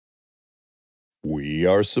We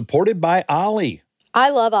are supported by Ollie. I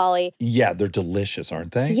love Ollie. Yeah, they're delicious,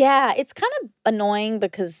 aren't they? Yeah, it's kind of annoying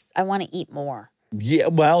because I want to eat more. Yeah,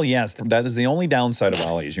 well, yes, that is the only downside of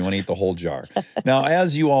Ollie's. You want to eat the whole jar. Now,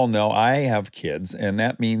 as you all know, I have kids, and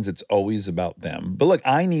that means it's always about them. But look,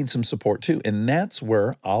 I need some support too, and that's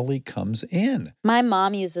where Ollie comes in. My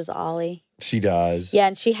mom uses Ollie. She does. Yeah,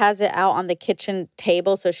 and she has it out on the kitchen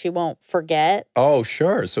table so she won't forget. Oh,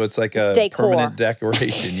 sure. So it's like a permanent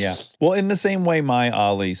decoration. Yeah. Well, in the same way, my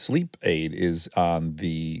Ollie sleep aid is on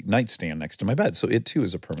the nightstand next to my bed. So it too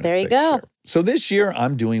is a permanent There you fixture. go. So this year,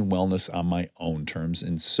 I'm doing wellness on my own terms,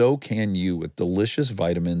 and so can you with delicious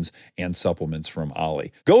vitamins and supplements from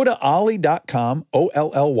Ollie. Go to ollie.com,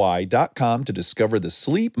 OLLY.com, to discover the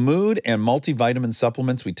sleep, mood, and multivitamin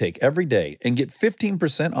supplements we take every day and get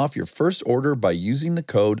 15% off your first order by using the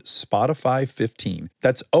code Spotify15.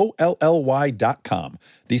 That's OLLY.com.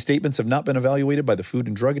 These statements have not been evaluated by the Food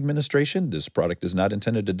and Drug Administration. This product is not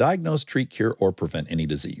intended to diagnose, treat, cure, or prevent any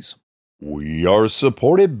disease. We are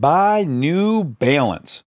supported by New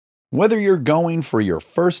Balance. Whether you're going for your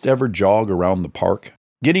first ever jog around the park,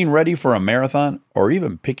 getting ready for a marathon, or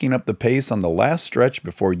even picking up the pace on the last stretch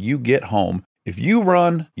before you get home, if you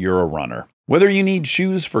run, you're a runner. Whether you need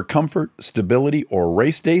shoes for comfort, stability, or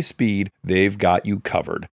race day speed, they've got you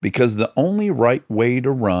covered. Because the only right way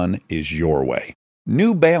to run is your way.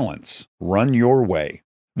 New Balance. Run your way.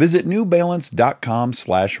 Visit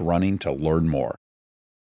newbalance.com/running to learn more.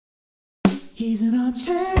 He's an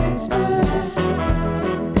armchair expert.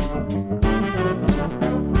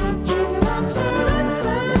 He's an armchair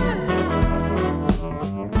expert.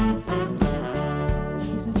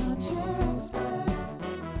 He's an armchair expert.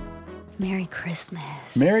 Merry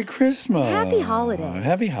Christmas. Merry Christmas. Happy holidays.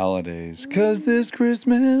 Happy holidays. 'Cause this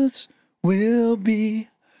Christmas will be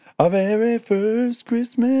our very first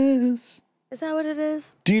Christmas. Is that what it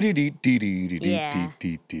is? Yeah.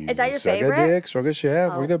 Is that your Suck favorite? a dick, stroke a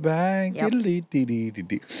shaft, Oh. work the bank. Yep.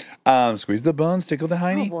 Squeeze the bones, tickle the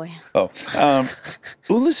hiney. Oh,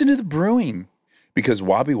 boy. Ooh, listen to the brewing. Because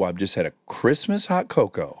Wobby Wob just had a Christmas hot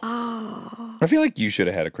cocoa. Oh. I feel like you should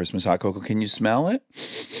have had a Christmas hot cocoa. Can you smell it?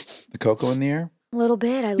 The cocoa in the air? A little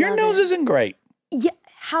bit. I Your love nose it. isn't great. Yeah.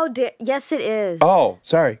 How dare? Yes, it is. Oh,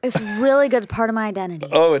 sorry. It's really good part of my identity.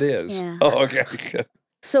 Oh, it is. Yeah. Oh, okay.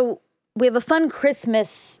 So we have a fun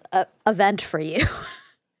Christmas event for you.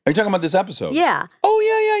 Are you talking about this episode? Yeah.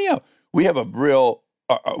 Oh, yeah. We have a real,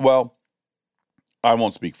 well, I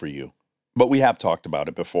won't speak for you, but we have talked about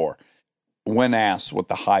it before. When asked what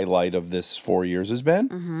the highlight of this 4 years has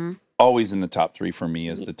been, always in the top 3 for me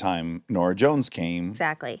is the time Nora Jones came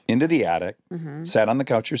Exactly. into the attic, sat on the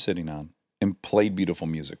couch you're sitting on, and played beautiful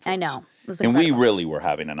music for us. I know. It was And we incredible. really were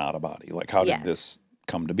having an out of body. Like, how did Yes. this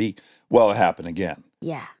come to be? Well, it happened again.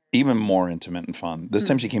 Yeah. Even more intimate and fun. This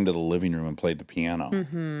time she came to the living room and played the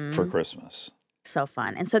piano for Christmas. So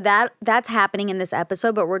fun. And so that's happening in this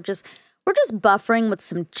episode, but we're just buffering with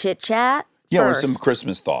some chit chat. Yeah, or first. some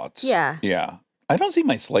Christmas thoughts. Yeah. Yeah. I don't see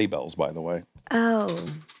my sleigh bells, by the way. Oh.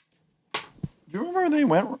 Do you remember where they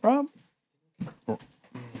went, Rob?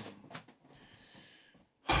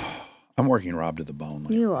 I'm working Rob to the bone.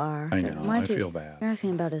 You are. I know. Why'd I feel bad. You're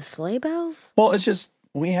asking about his sleigh bells? Well, it's just,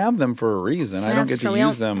 we have them for a reason. I don't That's get true. to We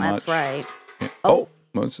use don't- them much. That's right. Oh,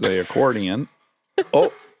 what's the accordion?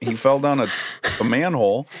 Oh, he fell down a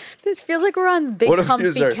manhole. This feels like we're on the big What if comfy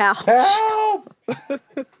is there? couch. Help!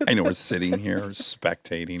 I know we're sitting here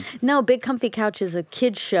spectating. No, Big Comfy Couch is a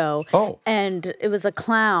kid's show. Oh. And it was a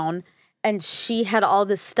clown. And she had all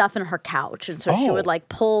this stuff in her couch. And so she Oh. would like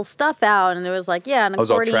pull stuff out. And there was like, an I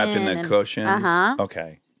was all accordion. trapped in the cushions. Uh-huh.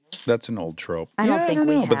 Okay. That's an old trope. I don't think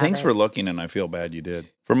we know. But have thanks it. for looking, and I feel bad you did.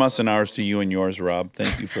 From us and ours to you and yours, Rob.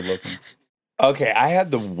 Thank you for looking. Okay, I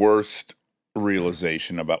had the worst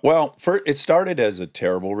realization about, it started as a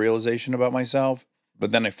terrible realization about myself,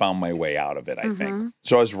 but then I found my way out of it, I think.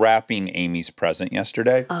 So I was wrapping Amy's present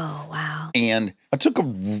yesterday, Oh, wow. and it took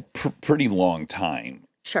a pretty long time.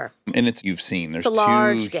 Sure. And you've seen, there's a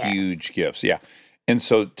large two gift. huge gifts. Yeah. And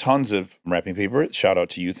so tons of wrapping paper. Shout out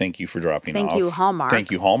to you. Thank you for dropping off. Thank you, Hallmark.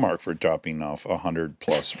 Thank you, Hallmark, for dropping off 100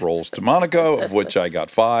 plus rolls to Monica, of which I got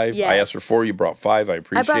 5. Yes. I asked for 4. You brought 5. I I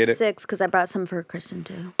appreciate brought it. 6 because I brought some for Kristen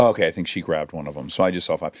too. Okay. I think she grabbed one of them. So I just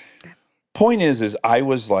saw 5. Point is I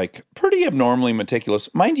was like pretty abnormally meticulous.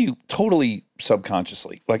 Mind you, totally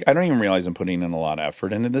subconsciously. Like I don't even realize I'm putting in a lot of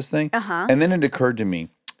effort into this thing. And then it occurred to me,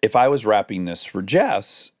 if I was wrapping this for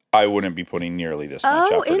Jess, I wouldn't be putting nearly this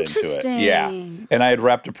much effort into it. Yeah. And I had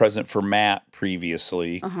wrapped a present for Matt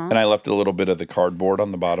previously, and I left a little bit of the cardboard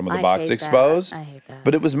on the bottom of the I box hate that. exposed. I hate that.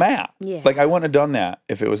 But it was Matt. Yeah. Like I wouldn't have done that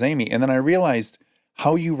if it was Amy. And then I realized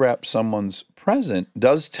how you wrap someone's present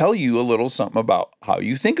does tell you a little something about how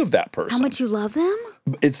you think of that person. How much you love them?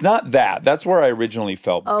 It's not that. That's where I originally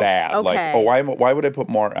felt bad. Like, okay. oh, why would I put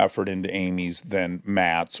more effort into Amy's than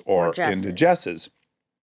Matt's or Jess's. into Jess's?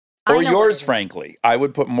 I Or know what it yours, is. frankly. I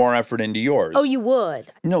would put more effort into yours. Oh, you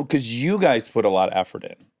would. No, because you guys put a lot of effort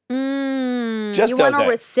in. Jess you does want to that.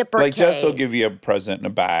 reciprocate. Like Jess will give you a present in a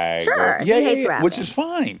bag. Sure, or, he hates which wrapping. is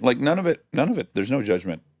fine. Like none of it. There's no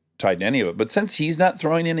judgment tied to any of it. But since he's not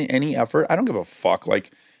throwing in any effort, I don't give a fuck.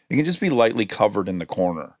 Like it can just be lightly covered in the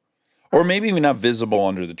corner, or maybe even not visible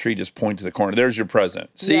under the tree. Just point to the corner. There's your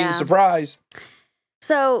present. See, Yeah. surprise.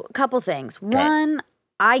 So, a couple things. One,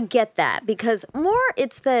 I get that because more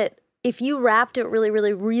it's that if you wrapped it really,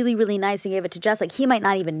 really, really, really nice and gave it to Jess, like he might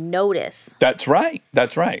not even notice. That's right.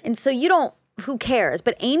 That's right. And so you don't, who cares?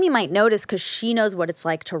 But Amy might notice because she knows what it's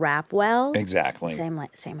like to wrap well. Exactly. Same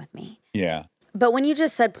with me. Yeah. But when you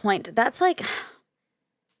just said point, that's like,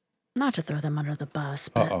 not to throw them under the bus,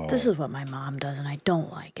 but this is what my mom does and I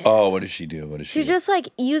don't like it. Oh, what does she do? What does she She do? just like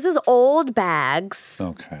uses old bags.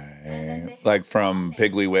 Okay. Like from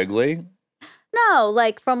Piggly Wiggly? No,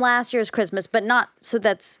 like from last year's Christmas, but not, so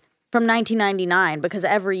that's from 1999 because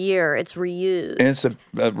every year it's reused. And it's a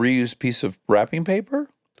reused piece of wrapping paper?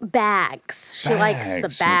 Bags. She likes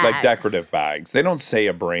the bags. Like decorative bags. They don't say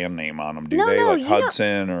a brand name on them, do No, they? no, Like you know-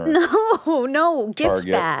 Hudson or No, gift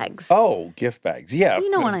Target. bags. Oh, gift bags. Yeah, You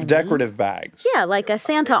know what I mean. decorative bags. Yeah, like a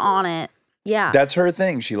Santa on it. Yeah. That's her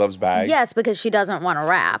thing. She loves bags. Yes, because she doesn't want to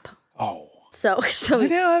wrap. Oh. So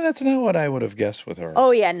Yeah, that's not what I would have guessed with her.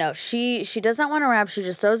 oh yeah, no, she doesn't want to wrap. She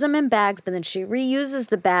just throws them in bags, but then she reuses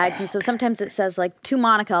the bags, and so sometimes it says like to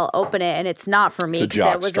Monica. I'll open it, and it's not for me It's a because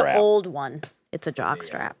jock it was strap. an old one. It's a jock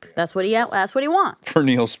strap. That's what he wants. For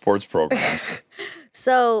Neil's sports programs.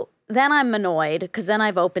 So then I'm annoyed because then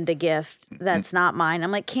I've opened a gift that's not mine.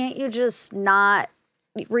 I'm like, can't you just not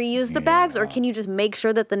reuse the bags, or can you just make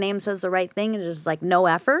sure that the name says the right thing and just like no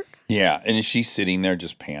effort? Yeah, and is she sitting there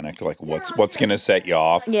just panicked? Like, what's going to set you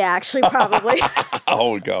off? Yeah, actually, probably.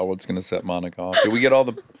 Oh, God, what's going to set Monica off? Did we get all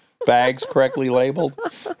the bags correctly labeled?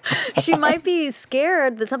 She might be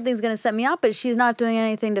scared that something's going to set me off, but she's not doing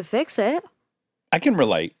anything to fix it. I can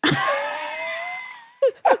relate. I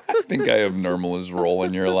think I have Nirmala's role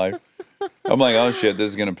in your life. I'm like, oh, shit, this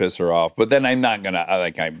is going to piss her off. But then I'm not going to, I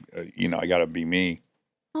got to be me.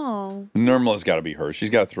 Oh. Nirmala's got to be her. She's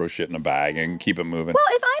got to throw shit in a bag and keep it moving. Well,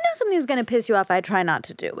 if I know something's going to piss you off, I try not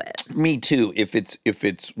to do it. Me too, if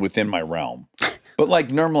it's within my realm. But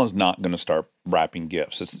like Nirmala's not going to start wrapping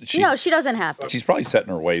gifts. No, she doesn't have to. She's probably set in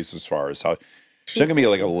her ways as far as how she's not going to be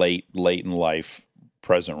like a late in life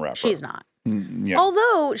present wrapper. She's not. Yeah.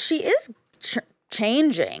 Although she is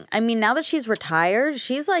changing. I mean, now that she's retired,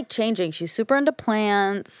 she's like changing. She's super into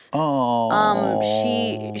plants.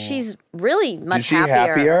 She's really much she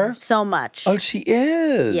happier? So much. Oh, she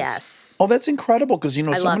is. Yes. Oh, that's incredible because so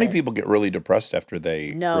love many it. people get really depressed after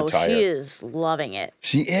they No, retire. she is loving it.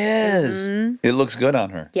 She is. It looks good on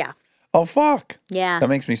her. Yeah. Oh, fuck. Yeah. That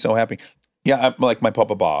makes me so happy. Yeah, I'm like my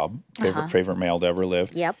Papa Bob, favorite male to ever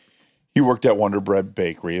live. Yep. He worked at Wonder Bread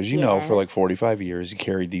Bakery, as you know, for Yes. like 45 years. He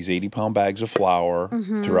carried these 80-pound bags of flour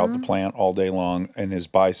throughout the plant all day long, and his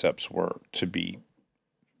biceps were to be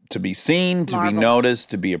seen, to be Marveled. noticed,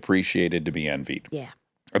 to be appreciated, to be envied. Yeah.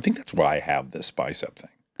 I think that's why I have this bicep thing.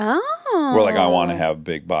 Oh. Where like I want to have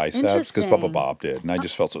big biceps because Papa Interesting. Bob did, and I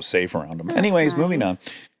just felt so safe around him. Anyways, moving on.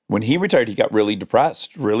 When he retired, he got really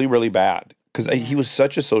depressed, really, really bad. Because he was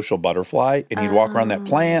such a social butterfly, and he'd walk around that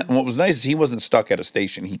plant. And what was nice is he wasn't stuck at a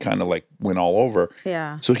station. He kind of like went all over.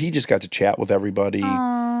 Yeah. So he just got to chat with everybody.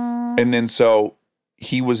 And then so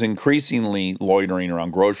he was increasingly loitering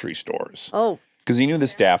around grocery stores Oh. because he knew the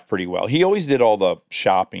staff pretty well. He always did all the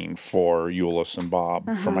shopping for Euless and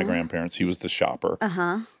Bob, for my grandparents. He was the shopper.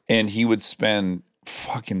 And he would spend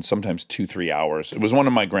fucking sometimes 2-3 hours. It was one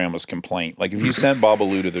of my grandma's complaint. Like if you sent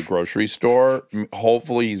Babalu to the grocery store,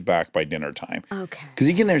 hopefully he's back by dinner time. Okay. Because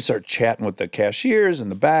he can there start chatting with the cashiers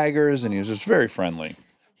and the baggers, and he was just very friendly.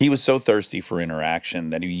 He was so thirsty for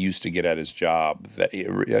interaction that he used to get at his job that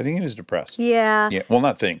I think he was depressed. Yeah. Yeah. Well,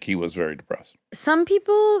 not think. He was very depressed. Some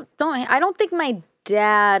people don't. I don't think my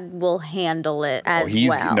dad will handle it as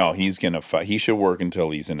well. No, he's going to fight. He should work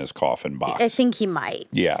until he's in his coffin box. I think he might.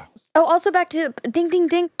 Yeah. Oh, also back to ding, ding,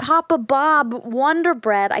 ding, Papa Bob, Wonder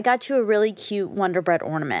Bread. I got you a really cute Wonder Bread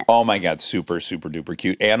ornament. Oh, my God. Super, super duper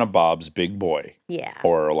cute. Anna Bob's Big Boy. Yeah.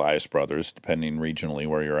 Or Elias Brothers, depending regionally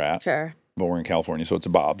where you're at. Sure. But we're in California, so it's a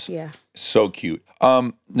Bob's. Yeah. So cute.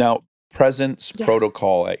 Now, presents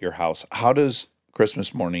protocol at your house. How does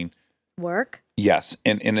Christmas morning? Work? Yes.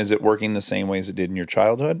 And is it working the same way as it did in your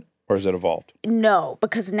childhood? or has it evolved? No,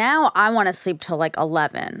 because now I want to sleep till like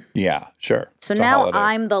 11. Yeah, sure. So It's a now holiday.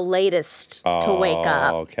 I'm the latest to wake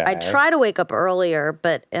up. okay. I try to wake up earlier,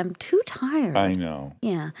 but I'm too tired. I know.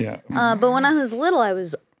 Yeah. Yeah. But when I was little,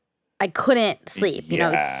 I couldn't sleep. You know,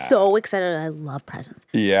 I was Yeah. so excited. I love presents.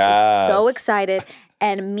 Yeah. So excited.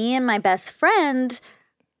 And me and my best friend,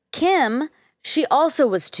 Kim, she also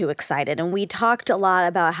was too excited. And we talked a lot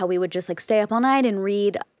about how we would just like stay up all night and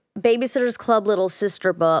read Babysitter's Club Little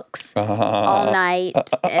Sister books all night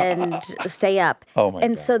and stay up. Oh my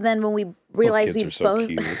and God. so then when we realized kids we are so both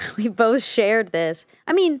cute. we both shared this.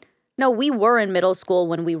 I mean, no, we were in middle school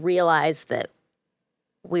when we realized that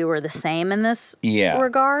we were the same in this Yeah.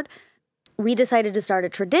 regard. We decided to start a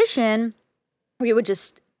tradition. We would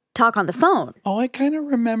just talk on the phone. Oh, I kind of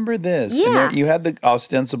remember this. And Yeah. you had the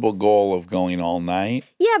ostensible goal of going all night.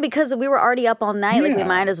 Yeah, because we were already up all night. Like we Yeah.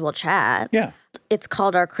 might as well chat. Yeah. It's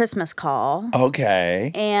called our Christmas call.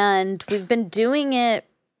 Okay. And we've been doing it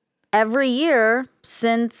every year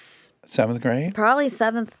since 7th grade? probably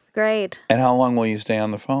 7th grade. And how long will you stay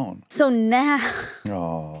on the phone? So now,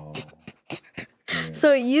 Oh.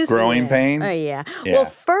 so it used Growing to pain? Oh, yeah. Yeah. Well,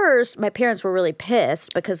 first, my parents were really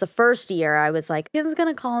pissed because the first year I was like, Kim's going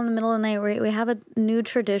to call in the middle of the night. We have a new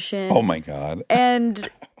tradition. Oh my God. And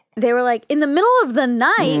they were like, in the middle of the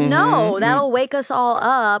night? No, that'll wake us all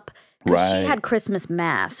up. 'Cause Mm-hmm. Right. she had Christmas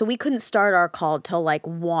mass, so we couldn't start our call till like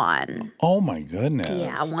 1. Oh my goodness.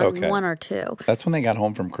 Yeah, Okay. 1 or 2. That's when they got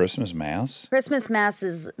home from Christmas Mass? Christmas mass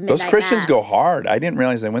is midnight Those Christians go mass. hard. I didn't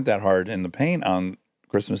realize they went that hard in the paint on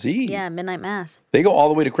Christmas Eve. Yeah, midnight mass. They go all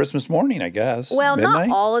the way to Christmas morning, I guess. Well, midnight?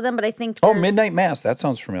 not all of them, but I think. Oh, there's- midnight mass. That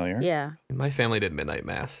sounds familiar. Yeah. My family did midnight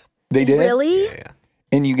mass. They did? Really? Yeah, yeah.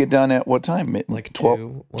 And you get done at what time? Like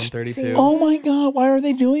 12? 1:32. Oh my God. Why are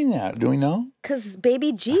they doing that? Do we know? Because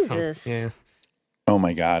baby Jesus. Yeah. Oh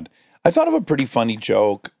my God. I thought of a pretty funny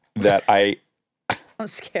joke that I I'm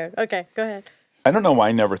scared. Okay, go ahead. don't know why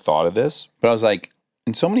I never thought of this, but I was like,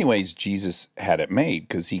 in so many ways, Jesus had it made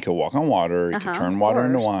because he could walk on water, he could turn water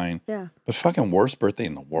into course. wine. Yeah. But fucking worst birthday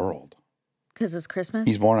in the world. Because it's Christmas?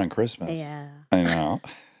 He's born on Christmas. Yeah. I know.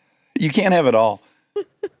 You can't have it all.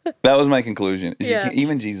 That was my conclusion. is you Yeah. can't-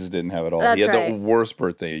 even Jesus didn't have it all. That's He had the right. worst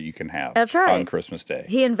birthday you can have That's right. on Christmas Day.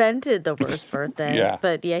 He invented the worst birthday. Yeah.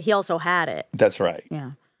 But yeah, he also had it. That's right.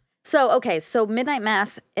 Yeah. So, okay, so midnight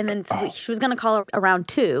mass, and then she was going to call around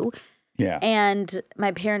 2, Yeah. and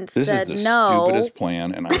my parents This said is the no. stupidest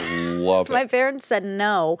plan, and I love My it. parents said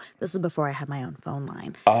no. This is before I had my own phone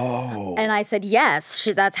line. Oh. And I said, yes,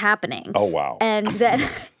 that's happening. Oh, wow. And then,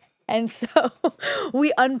 and so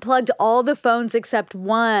we unplugged all the phones except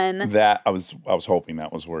one. That I was hoping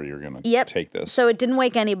that was where you're gonna Yep. take this. So it didn't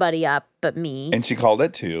wake anybody up but me. And she called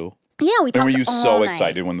at 2. Yeah, we And talked were you all so night.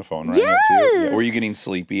 excited when the phone rang at 2? Yeah. Yes. Were you getting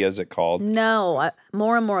sleepy as it called? No,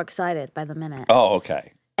 more and more excited by the minute. Oh,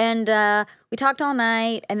 okay. And we talked all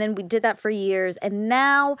night, and then we did that for years. And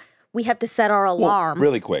now we have to set our Well, alarm.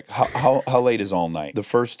 really quick. How late is all night? The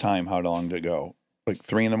first time, how long did it go? Like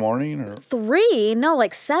 3 in the morning or 3? No,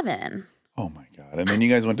 like 7. oh my God. And then you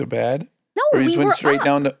guys went to bed? No, Or you we just went were straight up.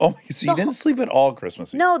 down to oh my so you The didn't sleep at all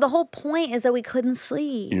Christmas Eve. No, the whole point is that we couldn't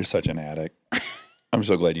sleep. You're such an addict. I'm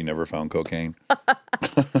so glad you never found cocaine.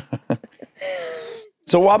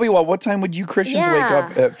 So, Wabi, what time would you Christians wake Yeah.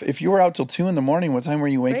 up? If you were out till 2 in the morning, what time were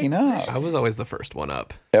you waking up? I was always the first one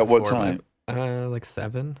up. At what before time? Like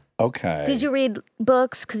 7. Okay. Did you read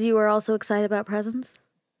books because you were also excited about presents?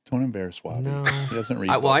 Don't embarrass Wabi. No. He doesn't read.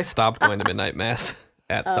 I books. stopped going to midnight mass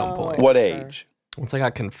at some point. What Sure. age? Once I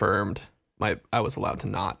got confirmed, I was allowed to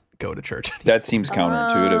not go to church anymore. That seems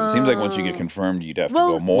counterintuitive. It seems like once you get confirmed, you'd have to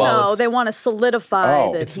Well, go more. no, it's- they want to solidify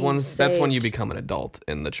Oh. that It's that's when you saved. become an adult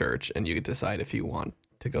in the church and you decide if you want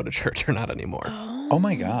to go to church or not anymore. Oh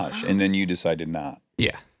my gosh. And then you decided not.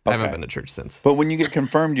 Yeah. I haven't Okay. been to church since. But when you get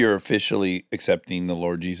confirmed, you're officially accepting the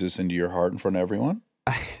Lord Jesus into your heart in front of everyone.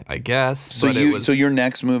 I guess. So but you, so your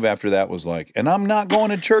next move after that was like, and I'm not going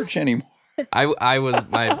to church anymore.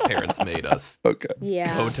 my parents made us Okay.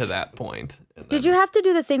 Yeah. go to that point. And Did then- you have to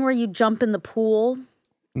do the thing where you jump in the pool?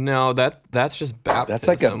 No, that's just baptism. That's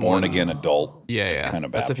like a born when- again adult. Yeah. kind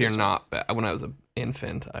of That's if you're baptism. not. When I was an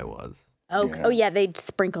infant, I was. Oh, Yeah. oh yeah, they'd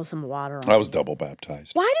sprinkle some water on I it. was double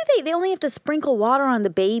baptized Why do they only have to sprinkle water on the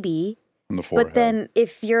baby, on the forehead. but then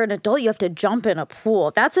if you're an adult, you have to jump in a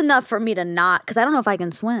pool? That's enough for me to not, because I don't know if I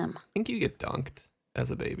can swim. I think you get dunked as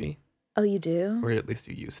a baby, Oh, you do? or at least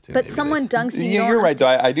you used to. But Maybe someone they- dunks you. Yeah, don't you're have right. Though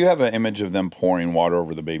I do have an image of them pouring water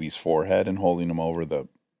over the baby's forehead and holding him over the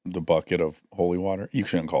bucket of holy water. You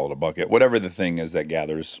shouldn't call it a bucket. Whatever the thing is that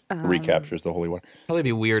gathers, recaptures the holy water. Probably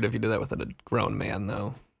be weird if you did that with a grown man,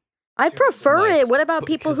 though. I'd prefer Like, it. What about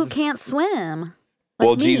people because who it's- can't swim? Like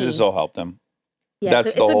well, me. Jesus will help them. Yeah, That's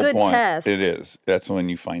it's the a whole good point. test. It is. That's when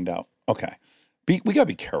you find out. Okay. We got to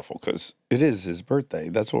be careful because it is his birthday.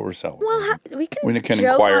 That's what we're celebrating. Well, we can, We can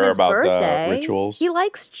joke inquire on his about the birthday. rituals. He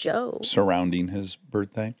likes jokes. surrounding his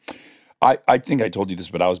birthday. I think I told you this,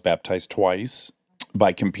 but I was baptized twice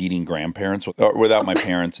by competing grandparents without my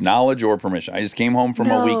parents' knowledge or permission. I just came home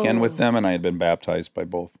from a weekend with them, and I had been baptized by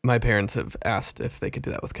both. My parents have asked if they could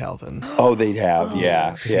do that with Calvin. Oh, they'd have,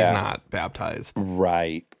 yeah. He's not baptized.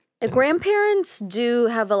 Right. Grandparents do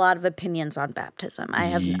have a lot of opinions on baptism. I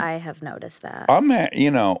have noticed that. I'm at,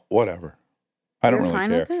 whatever. I don't You're really fine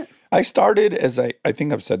care. with it? I started as I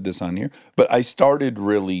think I've said this on here, but I started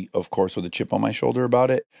really, of course, with a chip on my shoulder about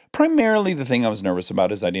it. Primarily, the thing I was nervous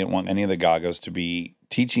about is I didn't want any of the Gagos to be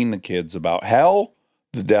teaching the kids about hell,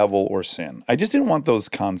 the devil, or sin. I just didn't want those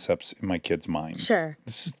concepts in my kids' minds. Sure.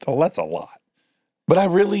 That's a lot. But I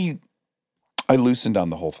loosened on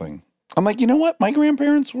the whole thing. I'm like, you know what? My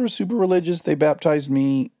grandparents were super religious. They baptized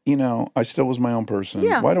me. I still was my own person.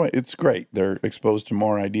 Yeah. It's great. They're exposed to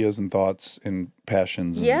more ideas and thoughts and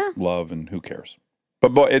passions and love, and who cares?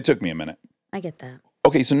 But boy, it took me a minute. I get that.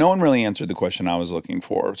 Okay, so no one really answered the question I was looking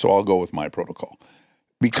for, so I'll go with my protocol.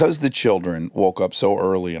 Because the children woke up so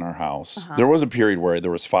early in our house, there was a period where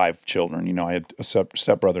there was 5 children. I had a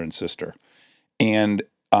stepbrother and sister. And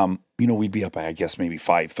we'd be up, I guess, maybe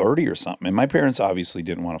 5:30 or something. And my parents obviously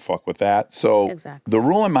didn't want to fuck with that. So Exactly. the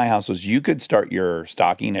rule in my house was you could start your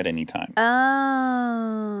stocking at any time.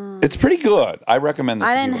 Oh. It's pretty good. I recommend this.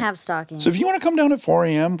 I to didn't people. have stockings. So if you want to come down at 4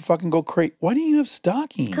 a.m., fucking go crazy. Why do you have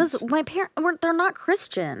stockings? Because my parents, they're not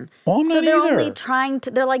Christian. Well, I'm so not they're either. only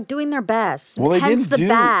they're like doing their best. Well, they Hence didn't the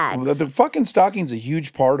bags. The fucking stocking's a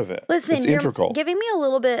huge part of it. Listen, it's you're integral. giving me a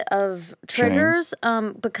little bit of triggers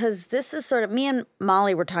because this is sort of, me and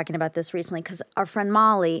Molly were talking about this recently because our friend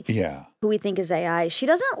Molly, Yeah. who we think is AI, she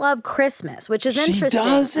doesn't love Christmas, which is She interesting.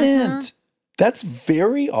 doesn't. That's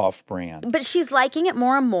very off-brand. But she's liking it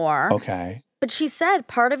more and more. Okay. But she said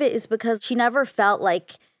part of it is because she never felt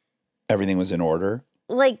like Everything was in order.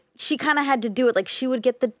 she kind of had to do it. Like she would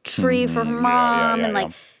get the tree for her yeah, mom yeah, and yeah.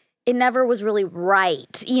 it never was really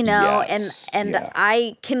right, Yes, and yeah.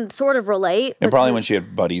 I can sort of relate. And probably when because- she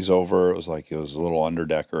had buddies over, it was a little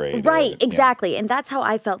underdecorated. Right, Yeah. exactly. And that's how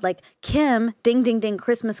I felt. Like Kim, ding, ding, ding,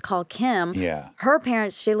 Christmas call Kim. Yeah. Her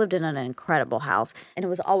parents, she lived in an incredible house and it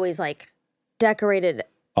was always decorated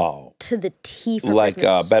Oh. to the T for Like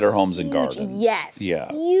Christmas. Better Homes and Huge- Gardens. Yes. Yeah.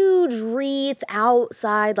 Huge wreaths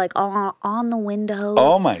outside, on the windows.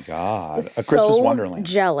 Oh my God. A Christmas so wonderland.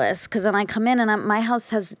 Jealous because then I come in and my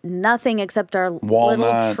house has nothing except our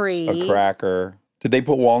Walnuts, little tree. a cracker. Did they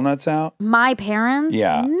put walnuts out? My parents?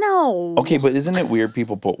 Yeah. No. Okay, but isn't it weird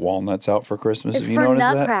people put walnuts out for Christmas? It's Have you for noticed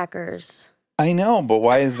that? nutcrackers. I know, but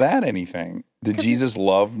why is that anything? Did Jesus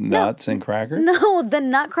love nuts and crackers? No, the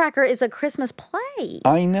Nutcracker is a Christmas play.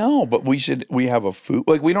 I know, but we have a food,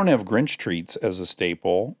 we don't have Grinch treats as a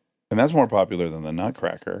staple, and that's more popular than the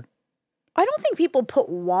Nutcracker. I don't think people put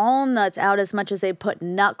walnuts out as much as they put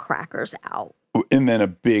nutcrackers out. And then a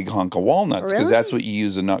big hunk of walnuts, because Really? that's what you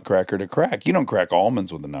use a Nutcracker to crack. You don't crack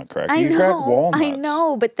almonds with a Nutcracker. I You know, crack walnuts. I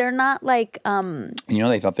know, but they're not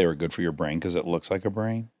They thought they were good for your brain because it looks like a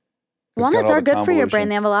brain. It's got walnuts all are the good for your brain. convolution.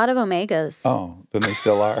 They have a lot of omegas. Oh, then they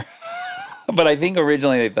still are. But I think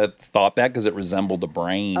originally they thought that because it resembled a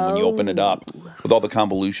brain when you open it up with all the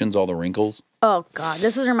convolutions, all the wrinkles. Oh God,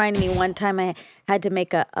 this is reminding me. One time I had to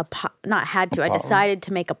make a pie. Not had to. I decided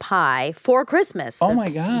to make a pie for Christmas. Oh my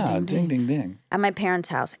God! Ding, ding, ding! At my parents'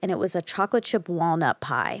 house, and it was a chocolate chip walnut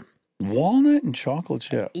pie. Walnut and chocolate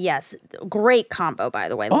chip. Yes, great combo, by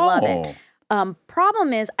the way. Love it.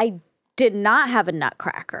 Problem is, I did not have a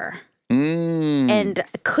nutcracker. And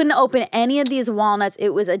couldn't open any of these walnuts. It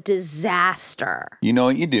was a disaster. You know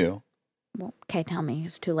what you do? Well, okay, tell me.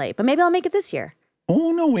 It's too late. But maybe I'll make it this year.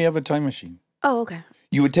 Oh no, we have a time machine. Oh, okay.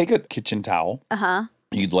 You would take a kitchen towel. Uh-huh.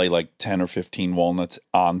 You'd lay 10 or 15 walnuts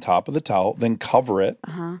on top of the towel, then cover it,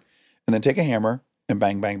 and then take a hammer and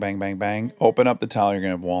bang, bang, bang, bang, bang. Open up the towel. You're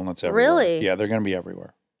gonna have walnuts everywhere. Really? Yeah, they're gonna be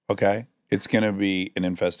everywhere. Okay, it's gonna be an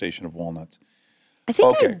infestation of walnuts. I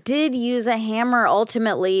think I Okay. did use a hammer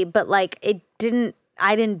ultimately, but I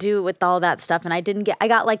didn't do it with all that stuff. And I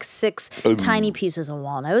got 6 tiny pieces of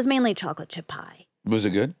walnut. It was mainly chocolate chip pie. Was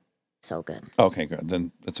it good? So good. Okay, good.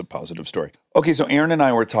 Then that's a positive story. Okay, so Aaron and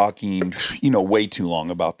I were talking, way too long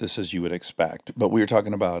about this, as you would expect. But we were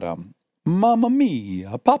talking about Mamma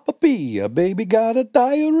Mia, Papa Pia, baby got a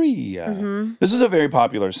diarrhea. This is a very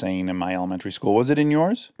popular saying in my elementary school. Was it in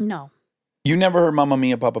yours? No. You never heard Mamma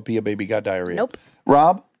Mia, Papa Pia, baby got diarrhea? Nope.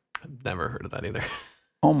 Rob? I've never heard of that either.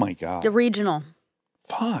 Oh my God. The regional.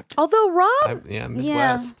 Fuck. Although Rob,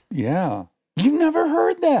 Midwest. Yeah. You've never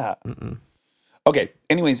heard that? Okay.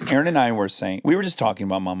 Anyways, Aaron and I were just talking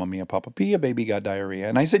about Mamma Mia, Papa Pia, baby got diarrhea.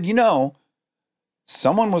 And I said,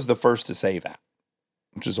 someone was the first to say that,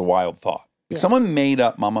 which is a wild thought. Yeah. Someone made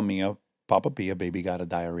up Mamma Mia, Papa Pia, baby got a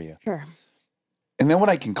diarrhea. Sure. And then what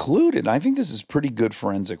I concluded, and I think this is pretty good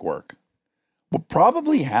forensic work, what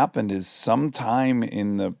probably happened is sometime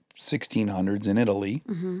in the 1600s in Italy,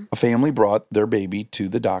 a family brought their baby to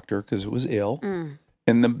the doctor because it was ill.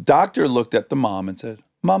 And the doctor looked at the mom and said,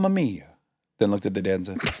 Mamma Mia. Then looked at the dad and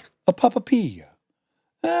said, a Papa Pia.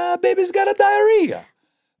 Baby's got a diarrhea.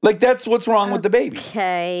 Like, that's what's wrong with the baby.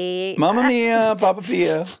 Okay. Mamma Mia, Papa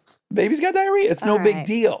Pia. Baby's got diarrhea. It's no All big right.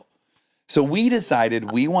 deal. So we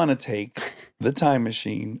decided we want to take the time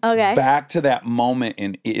machine Okay. back to that moment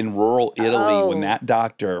in rural Italy when Oh. that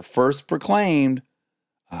doctor first proclaimed,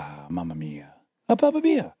 Mamma Mia, a Papa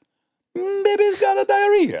Pia. Baby's got a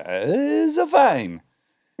diarrhea. It's a fine.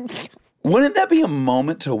 Wouldn't that be a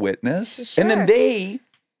moment to witness? And then Sure.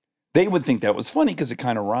 they would think that was funny because it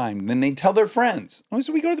kind of rhymed. Then they tell their friends. Oh,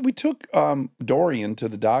 so we took Dorian to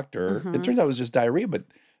the doctor. It turns out it was just diarrhea, but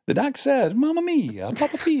the doc said, Mamma Mia,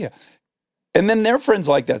 Papa Pia. And then their friends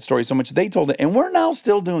liked that story so much they told it, and we're now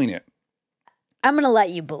still doing it. I'm going to let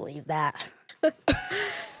you believe that.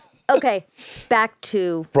 Okay, back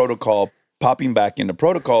to Protocol, popping back into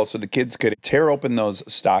protocol so the kids could tear open those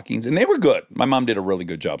stockings, and they were good. My mom did a really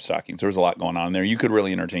good job stockings. There was a lot going on in there. You could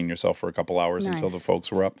really entertain yourself for a couple hours until the Nice.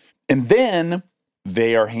 folks were up. And then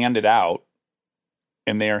they are handed out,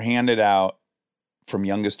 and they are handed out from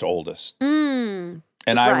youngest to oldest.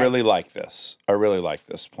 And I Right. really like this. I really like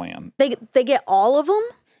this plan. they get all of them?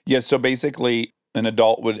 Yeah, so basically, an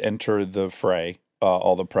adult would enter the fray,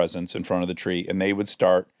 all the presents in front of the tree, and they would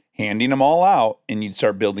start handing them all out, and you'd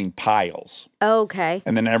start building piles. Okay.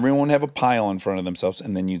 And then everyone would have a pile in front of themselves,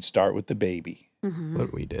 and then you'd start with the baby. That's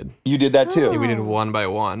what we did. You did that too? We did one by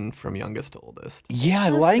one from youngest to oldest. Yeah, I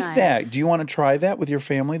That's like nice. that. Do you want to try that with your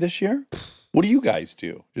family this year? What do you guys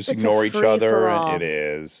do? Just It's a ignore each other? free-for-all. It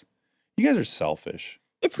is. You guys are selfish.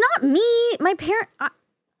 It's not me. My parent.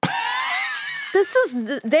 This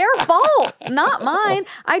is their fault, not mine.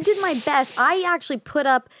 I did my best. I actually put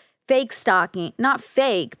up fake stocking, not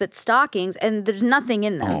fake, but stockings, and there's nothing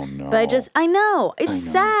in them. Oh, no. But I know. It's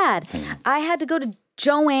sad. I had to go to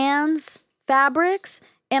Joann's Fabrics,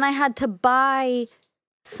 and I had to buy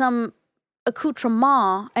some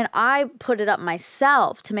accoutrement, and I put it up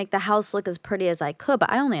myself to make the house look as pretty as I could,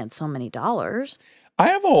 but I only had so many dollars. I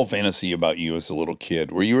have a whole fantasy about you as a little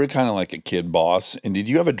kid where you were kind of like a kid boss. And did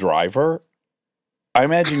you have a driver? I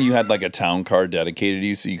imagine you had like a town car dedicated to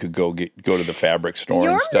you so you could go to the fabric store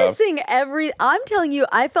You're and stuff. missing I'm telling you,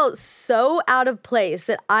 I felt so out of place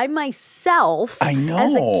that I myself, I know.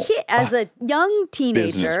 as a kid, as a young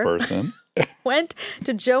Business teenager, person. went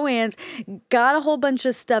to Joann's, got a whole bunch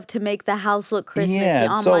of stuff to make the house look Christmassy Yeah,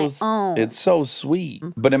 on it's my own. it's so sweet.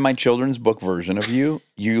 But in my children's book version of you,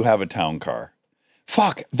 you have a town car.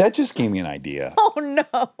 Fuck, that just gave me an idea. Oh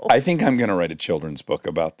no. I think I'm going to write a children's book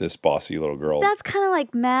about this bossy little girl. That's kind of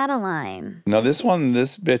like Madeline. No, this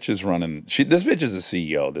bitch is running. This bitch is a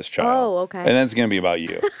CEO, this child. Oh, okay. And that's going to be about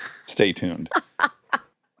you. Stay tuned.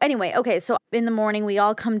 Anyway, okay, so in the morning we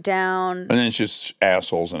all come down. And then it's just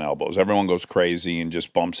assholes and elbows. Everyone goes crazy and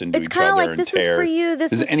just bumps into It's each kinda other like, and this is tear. for you, this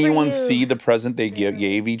Does is for anyone you. see the present they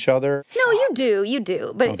gave each other? No, you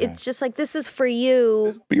do. But Okay. it's just like, this is for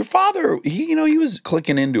you. But your father, he was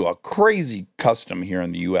clicking into a crazy custom here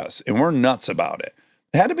in the U.S., and we're nuts about it.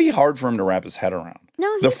 It had to be hard for him to wrap his head around.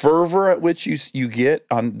 No, The he's- fervor at which you get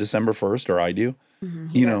on December 1st, or I do,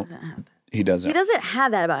 he doesn't. He doesn't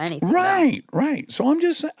have that about anything. though. Right. So I'm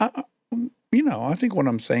just, I think what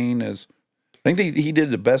I'm saying is, I think he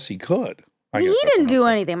did the best he could. I He guess that's didn't what I'm do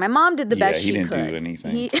saying. anything. My mom did the Yeah, best he she didn't do could.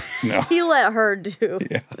 anything. He, No. he let her do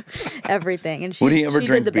everything. And she, Would he ever she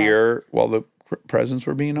drink did the best. beer while the presents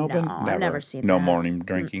were being opened? No, I've never seen No that. morning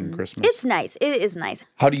drinking Christmas. It's nice. It is nice.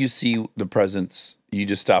 How do you see the presents? You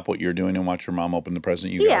just stop what you're doing and watch your mom open the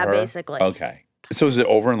present you Yeah, got her? basically. Okay. So is it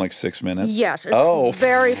over in like 6 minutes? Yes. It's Oh.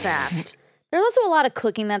 very fast. There's also a lot of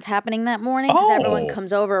cooking that's happening that morning because everyone Oh.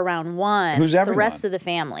 comes over around 1. Who's The everyone? rest of the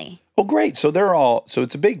family. Oh, great. So so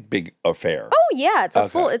it's a big affair. Oh yeah, it's a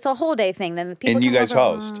Okay. it's a whole day thing. Then the people And you come guys over at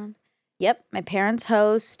host? 1. Yep, my parents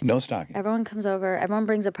host. No stockings. Everyone comes over. Everyone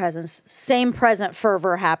brings a present. Same present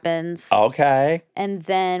fervor happens, Okay. and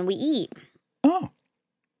then we eat Oh.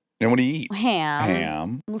 And what do you eat? ham.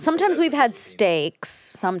 Ham. Well, sometimes we've had steaks.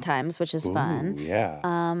 Sometimes, which is Ooh, fun. yeah.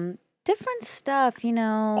 Different stuff, you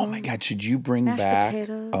know. Oh my God! Should you bring mashed back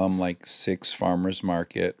potatoes. like 6 farmers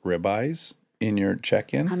market ribeyes in your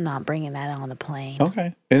check-in? I'm not bringing that on the plane.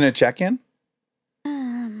 Okay. In a check-in?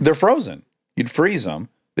 They're frozen. You'd freeze them.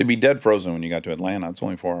 They'd be dead frozen when you got to Atlanta. It's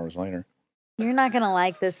only 4 hours later. You're not going to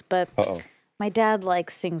like this, but Uh-oh. my dad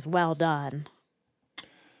sings Well Done.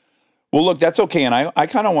 Well, look, that's okay. And I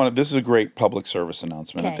kind of want to, this is a great public service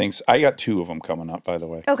announcement. I Okay. think I got 2 of them coming up, by the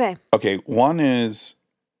way. Okay. Okay, one is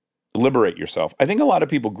liberate yourself. I think a lot of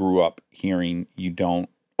people grew up hearing you don't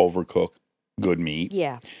overcook good meat.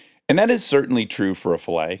 Yeah. And that is certainly true for a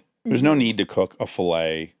filet. There's no need to cook a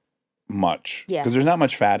filet much Yeah. because there's not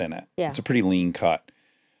much fat in it. Yeah. It's a pretty lean cut.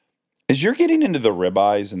 As you're getting into the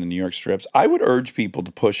ribeyes and the New York strips, I would urge people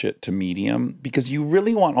to push it to medium because you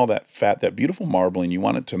really want all that fat, that beautiful marbling. You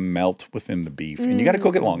want it to melt within the beef, and you got to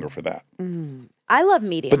cook it longer for that. I love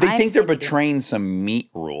medium. But they I think they're understand medium. betraying some meat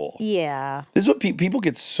rule. Yeah. This is what people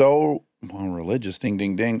get so religious, ding,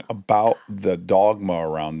 ding, ding, about the dogma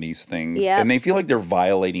around these things. Yep. And they feel like they're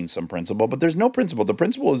violating some principle, but there's no principle. The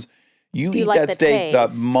principle is you Do you eat like that the steak the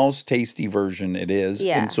taste? most tasty version it is.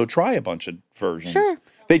 Yeah. And so try a bunch of versions. Sure.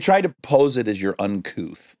 They try to pose it as you're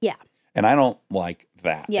uncouth. Yeah. And I don't like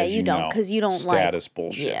that. Yeah, as you don't, know. 'cause you don't like- status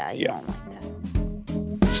bullshit. Yeah, you don't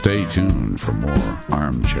like that. Stay tuned for more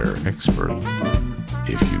Armchair Expert,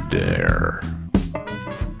 if you dare.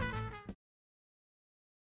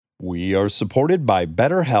 We are supported by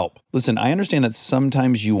BetterHelp. Listen, I understand that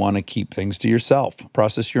sometimes you want to keep things to yourself,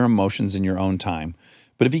 process your emotions in your own time.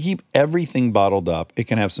 But if you keep everything bottled up, it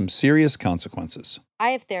can have some serious consequences. I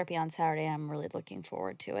have therapy on Saturday. I'm really looking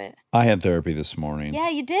forward to it. I had therapy this morning. Yeah,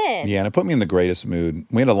 you did. Yeah, and it put me in the greatest mood.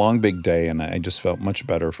 We had a long, big day, and I just felt much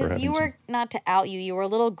better for Because having you some. were, not to out you, you were a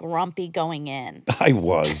little grumpy going in. I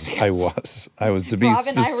was to be Rob and I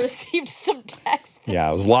specific. received some texts. Yeah,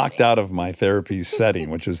 I was locked out of my therapy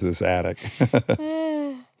setting, which is this attic.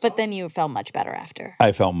 But then you felt much better after.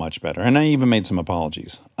 I felt much better. And I even made some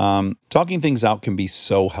apologies. Talking things out can be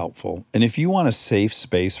so helpful. And if you want a safe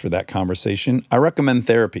space for that conversation, I recommend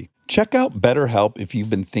therapy. Check out BetterHelp if you've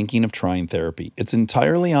been thinking of trying therapy. It's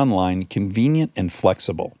entirely online, convenient, and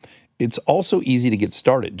flexible. It's also easy to get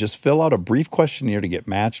started. Just fill out a brief questionnaire to get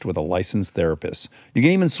matched with a licensed therapist. You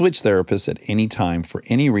can even switch therapists at any time for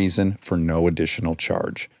any reason for no additional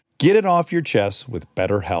charge. Get it off your chest with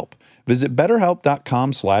BetterHelp. Visit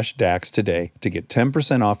BetterHelp.com/Dax today to get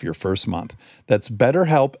 10% off your first month. That's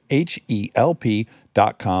BetterHelp,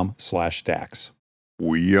 HELP.com/Dax.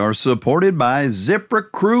 We are supported by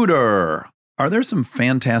ZipRecruiter. Are there some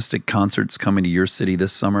fantastic concerts coming to your city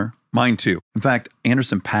this summer? Mine too. In fact,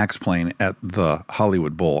 Anderson .Paak's playing at the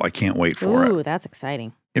Hollywood Bowl. I can't wait for it. that's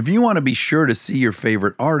exciting. If you want to be sure to see your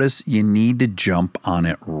favorite artists, you need to jump on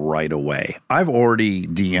it right away. I've already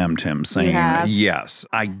DM'd him saying, have? yes,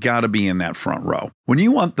 I got to be in that front row. When you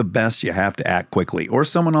want the best, you have to act quickly, or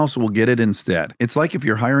someone else will get it instead. It's like if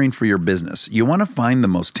you're hiring for your business. You want to find the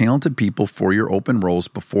most talented people for your open roles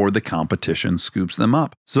before the competition scoops them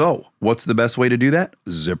up. So, what's the best way to do that?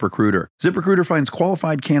 ZipRecruiter. ZipRecruiter finds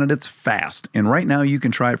qualified candidates fast, and right now you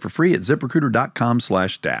can try it for free at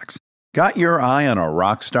ZipRecruiter.com/Dax. Got your eye on a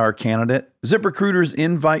rock star candidate? ZipRecruiter's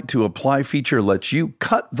invite to apply feature lets you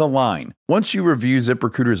cut the line. Once you review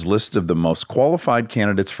ZipRecruiter's list of the most qualified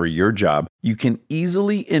candidates for your job, you can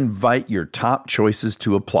easily invite your top choices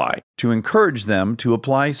to apply to encourage them to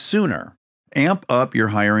apply sooner. Amp up your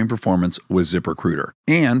hiring performance with ZipRecruiter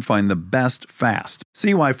and find the best fast.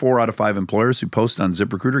 See why 4 out of 5 employers who post on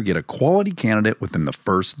ZipRecruiter get a quality candidate within the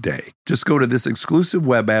first day. Just go to this exclusive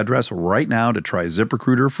web address right now to try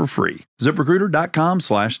ZipRecruiter for free.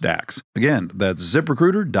 ZipRecruiter.com/Dax. Again, that's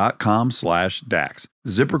ZipRecruiter.com/Dax.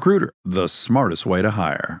 ZipRecruiter, the smartest way to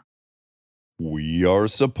hire. We are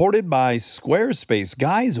supported by Squarespace.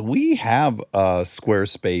 Guys, we have a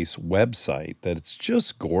Squarespace website that it's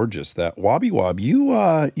just gorgeous. That Wobby Wob, you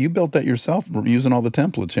built that yourself using all the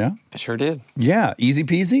templates, yeah? I sure did. Yeah, easy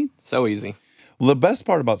peasy. So easy. Well, the best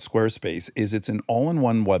part about Squarespace is it's an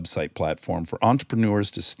all-in-one website platform for entrepreneurs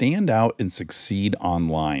to stand out and succeed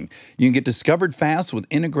online. You can get discovered fast with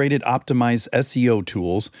integrated, optimized SEO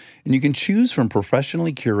tools, and you can choose from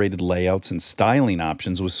professionally curated layouts and styling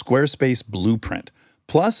options with Squarespace Blueprint.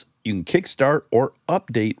 Plus, you can kickstart or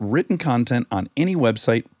update written content on any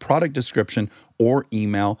website, product description, or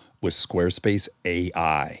email with Squarespace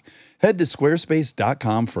AI. Head to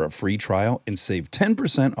squarespace.com for a free trial and save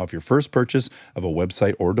 10% off your first purchase of a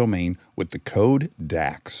website or domain with the code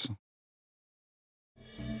DAX.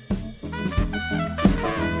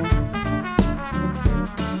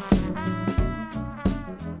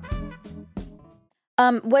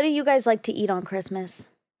 What do you guys like to eat on Christmas?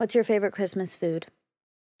 What's your favorite Christmas food?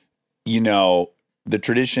 You know, The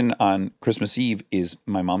tradition on Christmas Eve is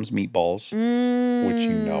my mom's meatballs, which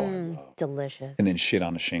you know I love. Delicious. And then shit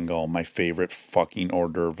on a shingle, my favorite fucking hors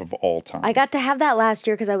d'oeuvre of all time. I got to have that last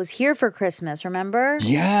year because I was here for Christmas, remember?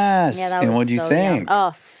 Yes. Yeah, that and was what do you so think? yum.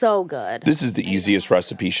 Oh, so good. This is the easiest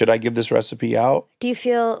recipe. Should I give this recipe out? Do you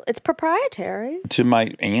feel it's proprietary? To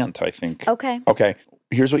my aunt, I think. Okay. Okay.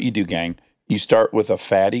 Here's what you do, gang. You start with a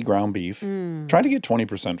fatty ground beef. Try to get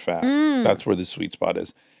 20% fat. That's where the sweet spot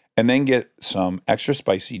is. And then get some extra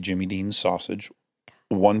spicy Jimmy Dean's sausage,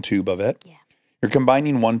 1 tube of it. Yeah. You're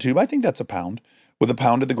combining 1 tube, I think that's a pound, with a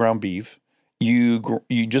pound of the ground beef. You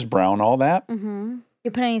just brown all that. Mm-hmm.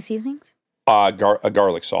 You put any seasonings? A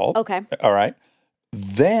garlic salt. Okay. All right.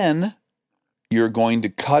 Then you're going to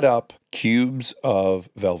cut up cubes of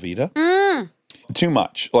Velveeta. Too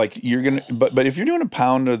much. Like you're gonna, but if you're doing a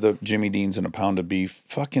pound of the Jimmy Dean's and a pound of beef,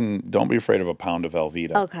 fucking don't be afraid of a pound of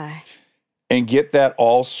Velveeta. Okay. And get that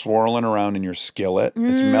all swirling around in your skillet.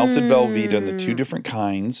 It's melted Velveeta in the 2 different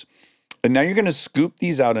kinds. And now you're going to scoop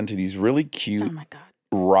these out into these really Oh cute my God.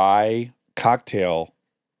 rye cocktail.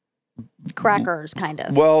 Crackers, kind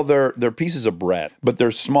of. Well, they're pieces of bread, but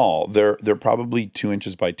they're small. They're probably 2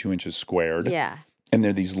 inches by 2 inches squared. Yeah. And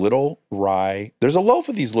they're these little rye. There's a loaf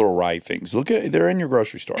of these little rye things. Look at they're in your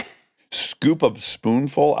grocery store. Scoop a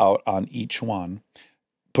spoonful out on each one.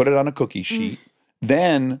 Put it on a cookie sheet.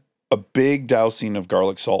 Then a big dousing of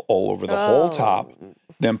garlic salt all over the whole top.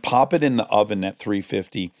 Then pop it in the oven at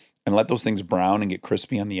 350 and let those things brown and get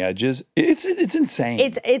crispy on the edges. It's insane.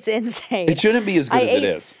 It's insane. It shouldn't be as good I as it ate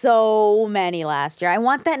is. so many last year. I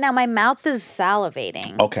want that now. My mouth is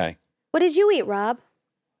salivating. Okay. What did you eat, Rob?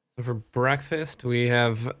 So for breakfast, we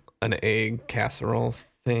have an egg casserole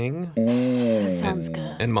thing That sounds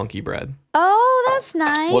good. and monkey bread. Oh, that's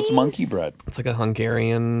nice. What's monkey bread? It's like a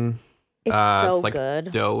Hungarian. It's so it's like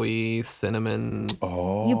good. doughy cinnamon.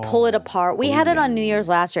 Oh. You pull it apart. We had it on New Year's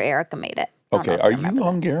last year. Erica made it. I don't Okay. know if Are you you remember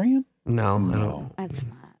that. Hungarian? No, I don't. No. That's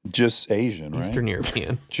not. Just Asian, right? Eastern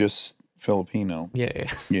European. Just Filipino.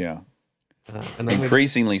 Yeah. Yeah. And then we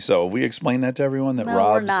Increasingly so. Have we explained that to everyone that No, we're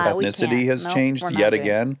Rob's not. We ethnicity can't. has Nope, changed we're not yet doing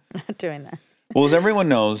again? Not doing that. Well, as everyone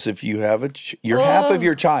knows, if you have you're half of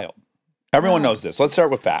your child. Everyone knows this. Let's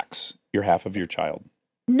start with facts. You're half of your child.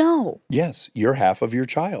 No. Yes, you're half of your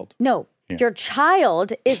child. No. Yeah. Your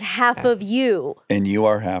child is half of you. And you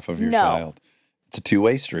are half of your No. child. It's a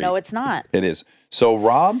two-way street. No, it's not. It is. So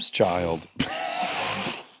Rob's child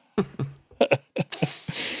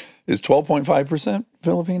is 12.5%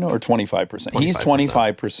 Filipino or 25%? He's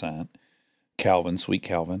 25%. Calvin, sweet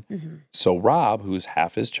Calvin. Mm-hmm. So Rob, who is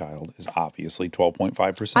half his child, is obviously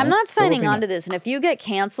 12.5%. I'm not signing Filipino. on to this. And if you get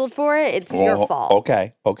canceled for it, it's your Well, fault.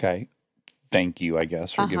 Okay. Thank you, I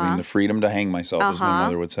guess, for giving me the freedom to hang myself, as my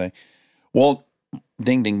mother would say. Well,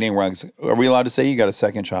 ding, ding, ding. Are we allowed to say you got a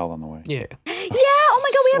second child on the way? yeah. Yeah. Oh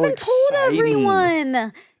my God. We So haven't told exciting.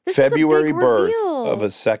 everyone. This February is a big birth reveal. of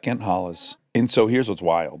a second Hollis. And so here's what's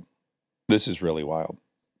wild. This is really wild.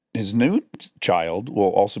 His new child will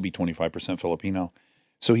also be 25% Filipino.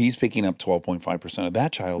 So he's picking up 12.5% of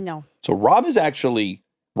that child. No. So Rob is now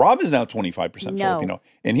 25% No. Filipino.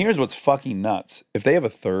 And here's what's fucking nuts. If they have a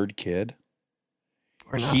third kid,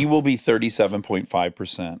 Or not. he will be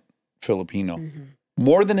 37.5% Filipino. Mm-hmm.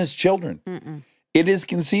 More than his children. Mm-mm. It is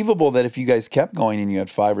conceivable that if you guys kept going and you had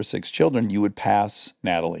 5 or 6 children, you would pass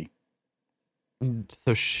Natalie.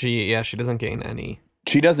 So she doesn't gain any.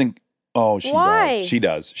 She doesn't. Oh, she Why? does. She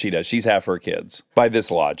does. She does. She's half her kids. By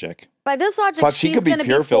this logic. By this logic, Fuck, she she's could be going to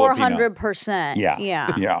pure be Filipino. 400%. Yeah.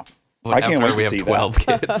 Yeah. Yeah. Well, I can't after wait we to have see 12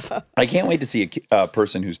 kids. I can't wait to see a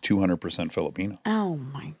person who's 200% Filipino. Oh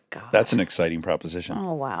my God. That's an exciting proposition.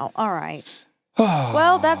 Oh, wow. All right.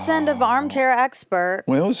 Well, that's the end of Armchair Expert.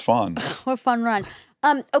 Well, it was fun. What a fun run.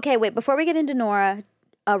 Okay, wait. Before we get into Nora,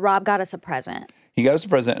 Rob got us a present. He got us a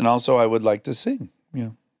present, and also I would like to sing. You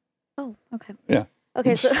know. Oh, okay. Yeah.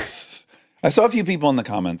 Okay, so I saw a few people in the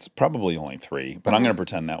comments, probably only 3, but I'm going to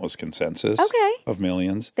pretend that was consensus. Okay. Of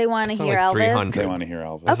millions. they want to saw hear like Elvis. 300. They want to hear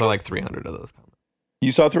Elvis. I saw like 300 of those comments.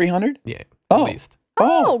 You saw 300? Yeah. Oh. At least.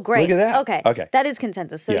 Oh, great. Look at that. Okay. Okay. That is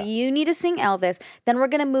consensus. So Yeah. you need to sing Elvis. Then we're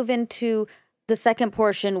going to move into the second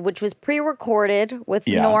portion, which was pre-recorded with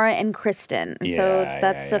Yeah. Nora and Kristen. So Yeah,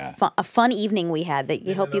 that's yeah. a fun evening we had that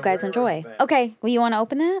you hope you guys enjoy. Okay. Well, you want to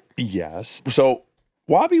open that? Yes. So,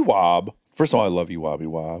 Wobby Wob. First of all, I love you, Wobby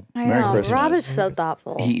Wob. I Merry know. Christmas. Rob is so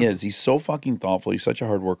thoughtful. He is. He's so fucking thoughtful. He's such a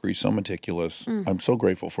hard worker. He's so meticulous. Mm. I'm so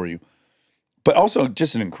grateful for you. But also,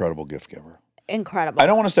 just an incredible gift giver. Incredible. I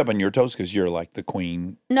don't want to step on your toes because you're like the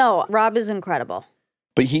queen. No, Rob is incredible.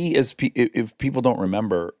 But he is, if people don't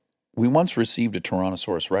remember, we once received a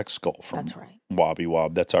Tyrannosaurus Rex skull from That's right. Wobby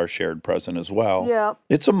Wob. That's our shared present as well. Yep.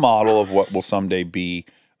 It's a model of what will someday be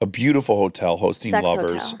a beautiful hotel hosting Sex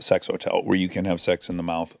lovers, hotel. sex hotel, where you can have sex in the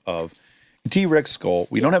mouth of a T-Rex skull.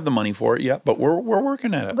 We don't have the money for it yet, but we're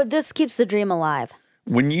working at it. But this keeps the dream alive.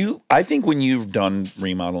 I think when you've done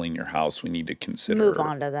remodeling your house, we need to consider Move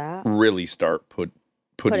on to that. really start putting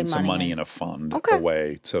Putting some money money in a fund Okay.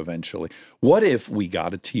 away to eventually. What if we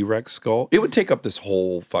got a T-Rex skull? It would take up this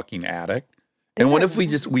whole fucking attic. And what if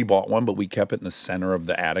we bought one, but we kept it in the center of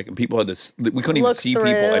the attic, and people had to, we couldn't even Look see people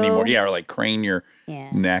through. anymore. Yeah, or like crane your Yeah.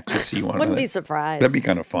 neck to see one. Wouldn't of be them. surprised. That'd be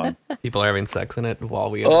kind of fun. People are having sex in it while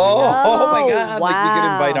we. Oh my Oh, God! Like we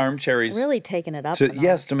could invite wow. armchairies Really taking it up. to a notch.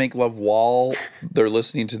 yes to make love while they're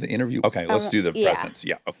listening to the interview. Okay, let's do the yeah. presents.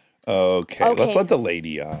 Yeah. Okay, let's Okay. let the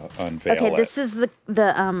lady unveil Okay, it. this is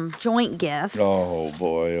the joint gift. Oh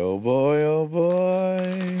boy! Oh boy! Oh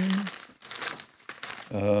boy!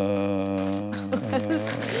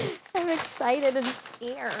 I'm excited and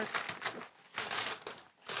scared.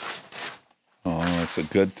 Oh, it's a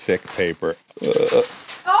good thick paper. Oh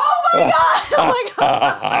my god! Oh my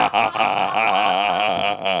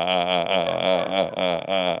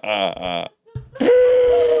god!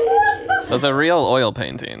 So it's a real oil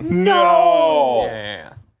painting. No!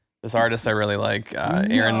 Yeah. This artist I really like,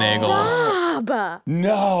 Aaron Nagel, Bob.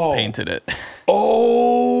 No! painted it.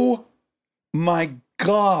 Oh my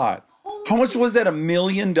God! How much was that? $1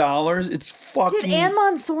 million? It's fucking. Did Anne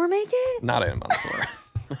Mansour make it? Not Anne Mansour.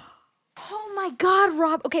 Oh my god,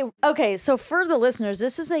 Rob. Okay, so for the listeners,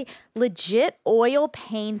 this is a legit oil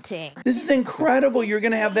painting. This is incredible. You're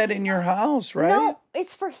gonna have that in your house, right? No,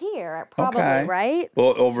 it's for here, probably, Okay. right?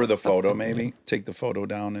 Well, over the photo, maybe. Take the photo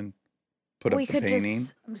down and put We up the could painting.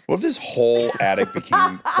 just- What if this whole attic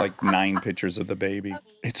became like 9 pictures of the baby?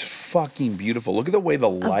 It's fucking beautiful. Look at the way the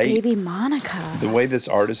light, Baby Monica. the way this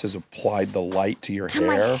artist has applied the light to your To hair.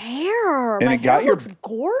 my hair. And my it got hair your- looks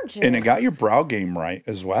gorgeous. And it got your brow game right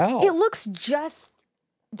as well. It looks just.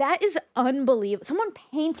 That is unbelievable. Someone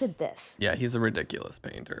painted this. Yeah, he's a ridiculous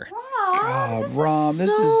painter. God, Rob, this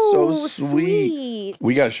is so sweet.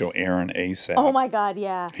 We got to show Aaron ASAP. Oh my god,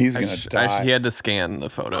 yeah. He's going to die. He had to scan the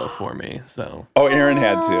photo for me, so. Oh, Aaron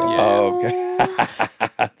had to. Oh,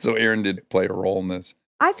 okay. So Aaron did play a role in this.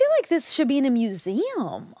 I feel like this should be in a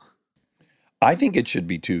museum. I think it should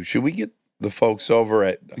be too. Should we get the folks over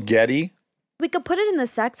at Getty? We could put it in the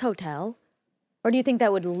sex hotel. Or do you think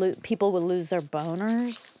that would people would lose their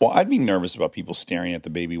boners? Well, I'd be nervous about people staring at the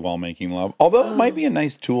baby while making love. Although it might be a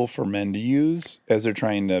nice tool for men to use as they're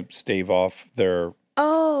trying to stave off their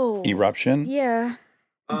Oh, eruption. yeah.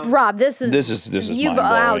 Rob, this is you've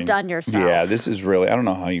mind-blowing. outdone yourself. Yeah, this is really. I don't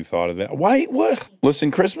know how you thought of that. Why? What? Listen,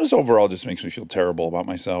 Christmas overall just makes me feel terrible about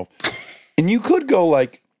myself. And you could go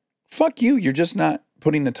like, "Fuck you! You're just not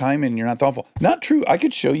putting the time in. You're not thoughtful." Not true. I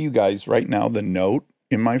could show you guys right now the note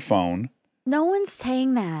in my phone. No one's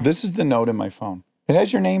saying that. This is the note in my phone. It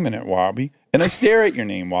has your name in it, Wobby. And I stare at your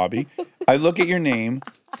name, Wobby. I look at your name,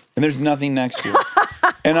 and there's nothing next to it.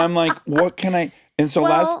 And I'm like, what can I? And so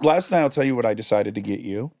last night, I'll tell you what I decided to get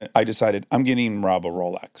you. I decided I'm getting Rob a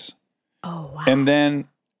Rolex. Oh wow. And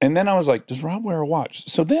then I was like, does Rob wear a watch?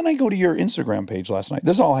 So then I go to your Instagram page last night.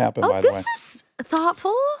 This all happened, by the way. This is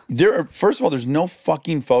thoughtful. First of all, there's no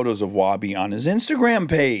fucking photos of Wobby on his Instagram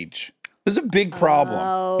page. There's a big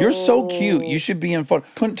problem. You're so cute. You should be in photo.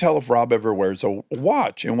 Couldn't tell if Rob ever wears a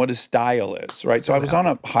watch and what his style is, right? So I was on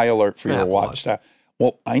a high alert for your Apple watch Watch. style.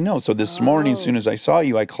 Well, I know. So this morning, as soon as I saw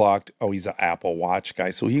you, I clocked, oh, he's an Apple Watch guy.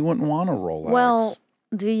 So he wouldn't want a Rolex. Well,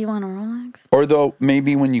 do you want a Rolex? Or though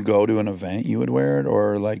maybe when you go to an event, you would wear it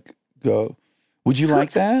or like go. Would you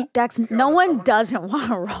like that? Dax, no one doesn't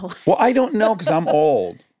want a Rolex. Well, I don't know because I'm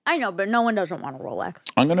old. I know, but no one doesn't want a Rolex.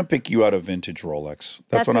 I'm going to pick you out a vintage Rolex.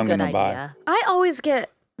 That's what a I'm good going to buy. idea. I always get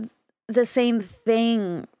the same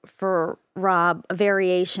thing for Rob, a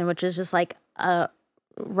variation, which is just like a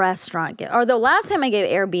restaurant gift. Or the last time I gave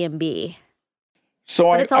Airbnb. So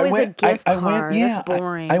But it's always a gift I went, card. yeah, That's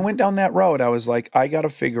boring. I went down that road. I was like, I got to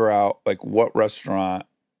figure out like what restaurant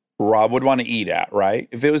Rob would want to eat at, right?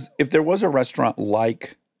 If there was a restaurant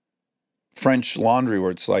like French Laundry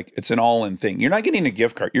where it's like it's an all-in thing. You're not getting a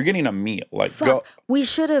gift card. You're getting a meal. Like go. We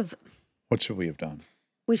should have What should we have done?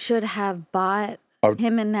 bought A-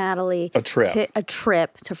 him and Natalie a trip. a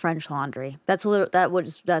trip to French Laundry. That's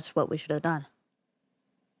what we should have done.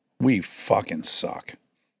 We fucking suck.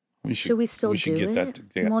 Should we still should do get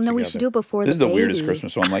it? that Well, no, we should do it before This the is the weirdest baby.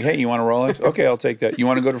 Christmas one. I'm like, hey, you want a Rolex? Okay, I'll take that. You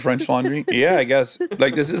want to go to French Laundry? Yeah, I guess.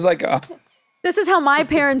 Like this is like a. This is how my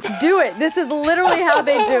parents do it. This is literally how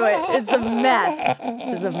they do it. It's a mess.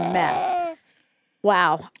 It's a mess.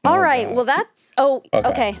 Wow. All right. God. Well, that's. Oh,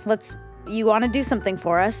 Okay. okay. You want to do something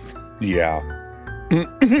for us? Yeah.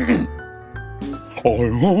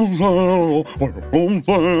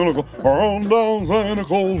 I'm down Santa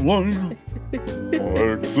Claus Lane.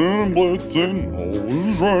 Blitzing, blitzing,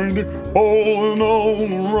 always raining, falling on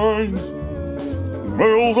the rains.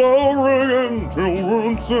 Bells are ringing,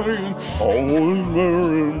 children singing, always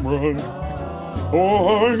merry and bright.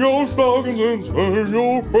 Oh, hang your stockings and say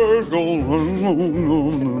your prayers,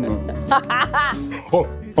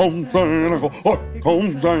 come Santa Claus, come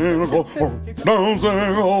Santa Claus, down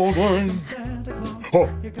Santa Claus Lane.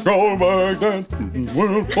 Go back then,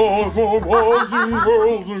 we'll pause for boys and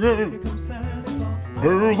girls again.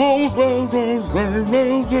 Hear those bells and sing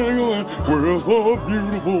bells jingling with a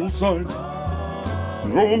beautiful sight.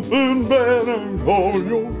 Jump in bed and cover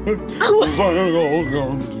your head, Santa Claus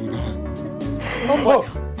comes tonight.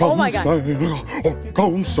 Oh my God.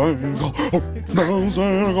 Come Santa Claus, down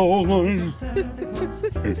Santa Claus Lane.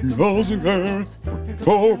 He doesn't care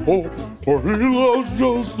for he loves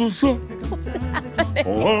just the same.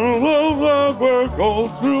 One of those that we're called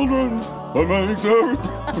children that makes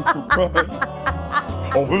everything right.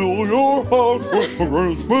 I'll fill your heart with the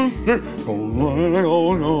Christmas tree.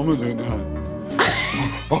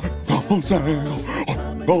 Come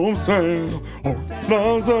Santa, come Santa,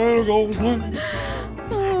 now Santa Claus Lane.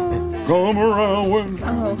 Come around when you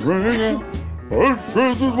ring out, it's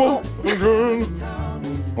Christmas morning again.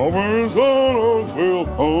 Come in Santa's will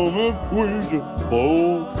come if we just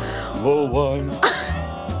blow the light.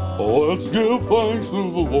 Let's give thanks to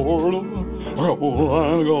the Lord of the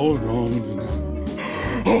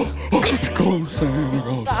come Santa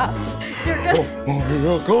Claus.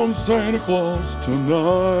 Here comes Santa Claus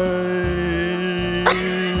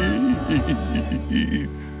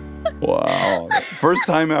tonight. Wow. First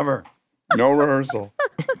time ever. No rehearsal.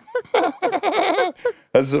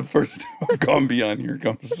 That's the first time I've gone beyond Here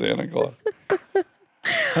Comes Santa Claus.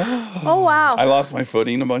 Oh, wow. I lost my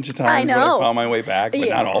footing a bunch of times, but know. I found my way back, but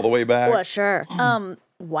Yeah. not all the way back. Well, sure.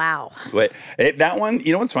 Wow. But that one,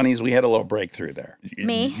 you know what's funny is we had a little breakthrough there.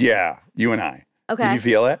 Me? Yeah, you and I. Okay. Did you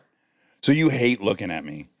feel it? So you hate looking at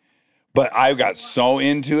me. But I got so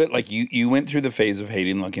into it. Like you went through the phase of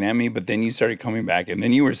hating looking at me, but then you started coming back, and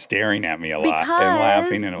then you were staring at me a lot and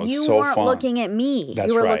laughing, and it was you so weren't fun. looking at me. That's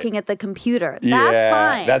you were right. looking at the computer. That's Yeah,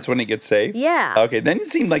 fine. that's when it gets safe. Yeah. Okay, then it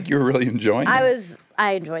seemed like you were really enjoying it.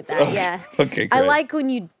 I enjoyed that. Yeah. Okay, great. I like when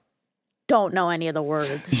you don't know any of the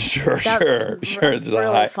words. Sure. That's There's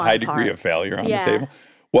really a fun high degree part. of failure on Yeah. the table.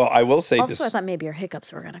 Well, I will say Also, this. I thought maybe your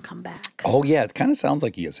hiccups were going to come back. Oh yeah, it kind of sounds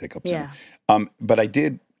like he has hiccups. in it. Yeah. But I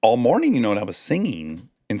did all morning. You know what I was singing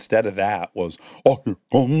instead of that was, oh, here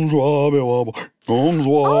comes Robbie Wobble, comes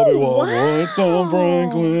Wobby Wobble, right down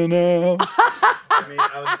Franklin Ave.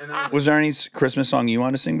 Was there any Christmas song you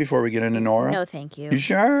want to sing before we get into Nora? No, thank you. You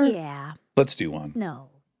sure? Yeah. Let's do one. No.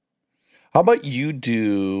 How about you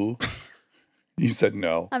do? You said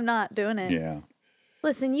no. I'm not doing it. Yeah.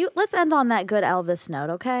 Listen, let's end on that good Elvis note,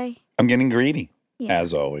 okay? I'm getting greedy, Yeah.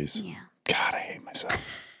 as always. Yeah. God, I hate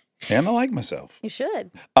myself. And I like myself. You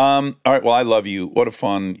should. All right. Well, I love you. What a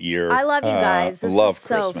fun year. I love you guys. This love is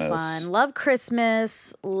so Christmas. fun. Love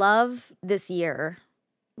Christmas. Love this year.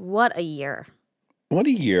 What a year. What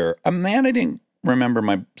a year. I'm mad I didn't remember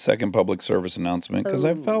my second public service announcement because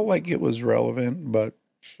I felt like it was relevant, but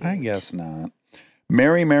I guess not.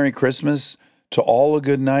 Merry, Merry Christmas. To all a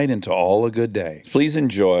good night and to all a good day. Please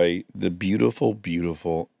enjoy the beautiful,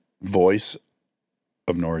 beautiful voice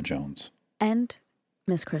of Nora Jones. And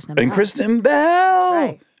Miss Kristen And Bell. Kristen Bell.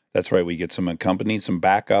 Right. That's right. We get some accompanied, some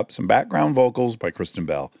backup, some background vocals by Kristen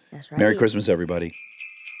Bell. That's right. Merry Christmas, everybody.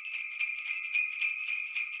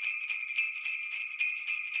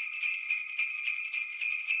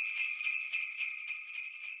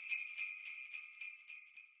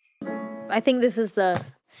 I think this is the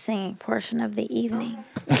singing portion of the evening.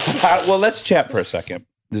 Well, let's chat for a second.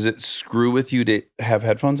 Does it screw with you to have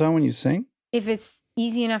headphones on when you sing? If it's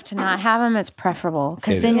easy enough to not have them, it's preferable It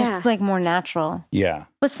because then is. it's like more natural. Yeah.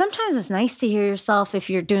 But sometimes it's nice to hear yourself if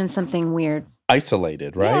you're doing something weird.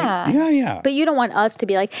 Isolated, right? Yeah. Yeah. But you don't want us to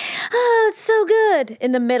be like, oh, it's so good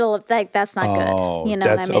in the middle of that. That's not Oh, good. You know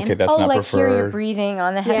that's what I mean? okay. That's oh, not like hear your preferred. breathing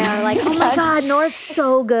on the head. Yeah, like, oh my God, Nora's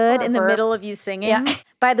so good in the Or burp. middle of you singing. Yeah.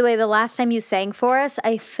 By the way, the last time you sang for us,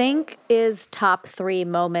 I think is top 3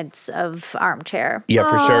 moments of Armchair. Yeah,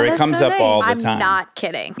 for Oh, sure. It that's comes so up all the I'm time. not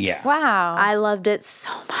kidding. Yeah. Wow. I loved it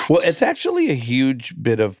so much. Well, it's actually a huge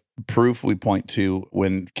bit of proof we point to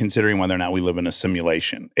when considering whether or not we live in a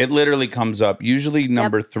simulation. It literally comes up. Usually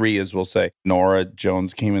number 3 is we'll say, Nora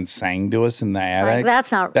Jones came and sang to us in the It's attic.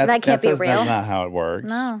 like, that can't be That's real. not how it works.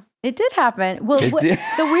 No. It did happen. Well, It did.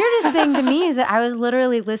 the weirdest thing to me is that I was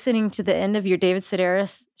literally listening to the end of your David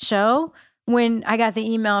Sedaris show when I got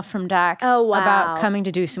the email from Dax Oh, wow. about coming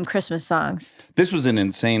to do some Christmas songs. This was an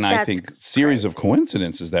insane, I That's think, series of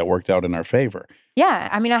coincidences that worked out in our favor. Yeah,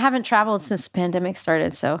 I mean, I haven't traveled since the pandemic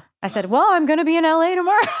started, so I said, well, I'm going to be in LA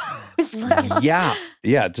tomorrow. So- Yeah.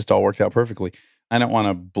 Yeah, it just all worked out perfectly. I don't want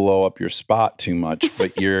to blow up your spot too much,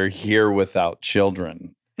 but you're here without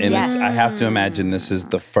children. And Yes. I have to imagine this is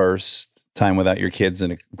the first time without your kids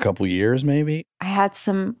in a couple years, maybe? I had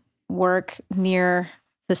some work near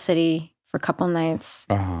the city for a couple nights.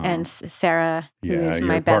 Uh-huh. And Sarah, who Yeah, is your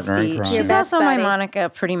my partner in bestie, crime. she's Your best also my buddy. Monica,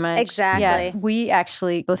 pretty much. Exactly. Yeah, we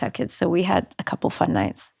actually both have kids, so we had a couple fun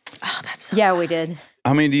nights. Oh, that's so Yeah, we did.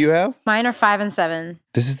 How many do you have? Mine are 5 and 7.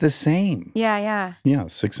 This is the same. Yeah. Yeah,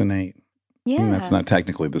 6 and 8. Yeah. I mean, that's not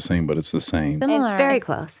technically the same, but it's the same. Similar. Very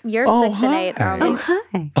close. You're Oh, 6 and 8, hi. aren't we? Oh,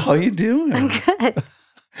 hi. How you doing? I'm good.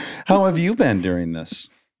 How have you been during this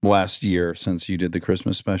last year since you did the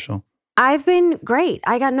Christmas special? I've been great.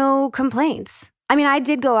 I got no complaints. I mean, I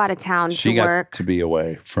did go out of town She to got work. to be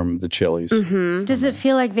away from the Chili's. Mhm. Does it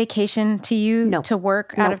feel like vacation to you No. to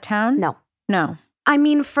work out No. of town? No. No. I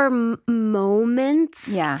mean, for moments,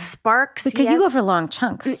 Yeah. sparks. Because you yes. go for long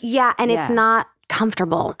chunks. Yeah, and it's Yeah. not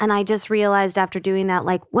comfortable. And I just realized after doing that,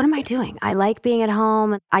 like, what am I doing? I like being at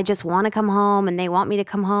home. I just want to come home and they want me to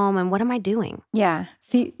come home. And what am I doing? Yeah.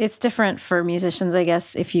 See, it's different for musicians, I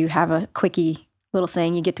guess. If you have a quickie little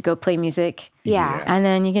thing, you get to go play music Yeah. and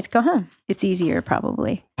then you get to go home. It's easier,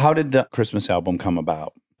 probably. How did the Christmas album come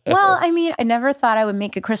about? Well, I mean, I never thought I would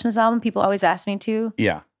make a Christmas album. People always ask me to.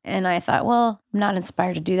 Yeah. And I thought, well, I'm not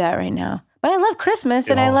inspired to do that right now. But I love Christmas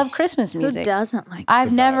and I Oh. love Christmas Who music. doesn't like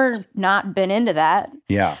I've never Besides- not been into that.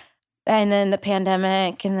 Yeah. And then the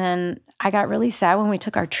pandemic. And then I got really sad when we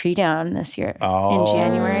took our tree down this year Oh. in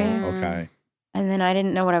January. Okay. And then I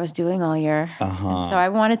didn't know what I was doing all year. Uh-huh. So I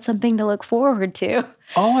wanted something to look forward to.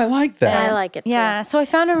 Oh, I like that. I like it too. Yeah. So I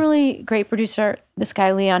found a really great producer, this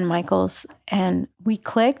guy, Leon Michaels, and we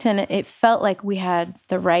clicked and it felt like we had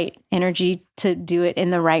the right energy to do it in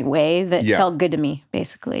the right way that Yeah. felt good to me,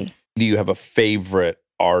 basically. Do you have a favorite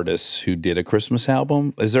artist who did a Christmas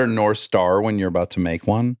album? Is there a North Star when you're about to make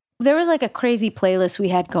one? There was like a crazy playlist we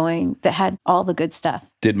had going that had all the good stuff.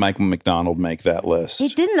 Did Michael McDonald make that list?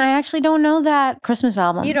 It didn't. I actually don't know that Christmas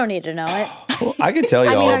album. You don't need to know it. Well, I can tell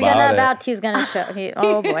you I mean, all he's gonna about it. he's gonna show.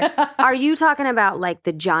 Oh boy. Are you talking about like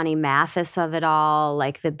the Johnny Mathis of it all,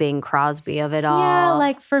 like the Bing Crosby of it all? Yeah,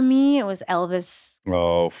 like for me, it was Elvis.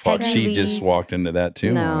 Oh, fuck. Peggy She Lee. just walked into that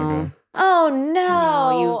too. No. Oh, my God. Oh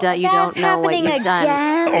no. you've done- you That's don't know what happening you've done.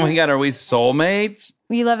 again. Oh my God, are we soulmates?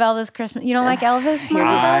 You love Elvis Christmas. You don't like Elvis? Margarita?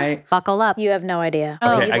 I Buckle up. You have no idea.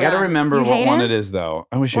 Oh, okay. you I got to will. remember You what hate one him? it is, though.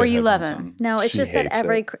 I wish Or had you love headphones him? on. No, it's She just that hates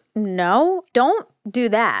every it. no, don't do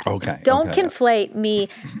that. Okay, Don't okay. conflate me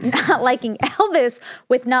not liking Elvis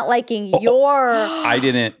with not liking your I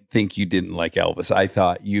didn't think you didn't like Elvis. I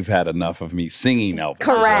thought you've had enough of me singing Elvis. Is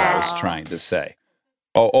what I was Correct. trying to say.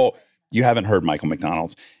 Oh, you haven't heard Michael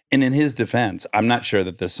McDonald's. And in his defense, I'm not sure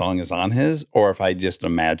that this song is on his or if I just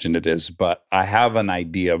imagined it is, but I have an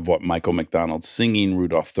idea of what Michael McDonald singing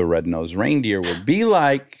Rudolph the Red-Nosed Reindeer would be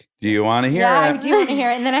like. Do you want to hear Yeah, I it? do want to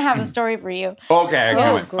hear it. And then I have a story for you. Okay, I Oh,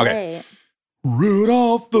 can't wait. great. Okay.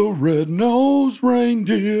 Rudolph the red-nosed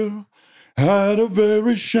reindeer had a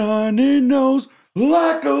very shiny nose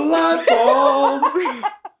like a light bulb.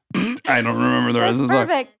 I don't remember the rest That's of the song.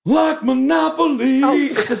 perfect. Like Monopoly.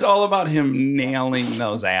 It's just all about him nailing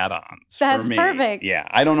those add-ons. for That's me. perfect. Yeah,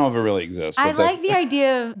 I don't know if it really exists. I but that's- like the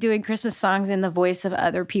idea of doing Christmas songs in the voice of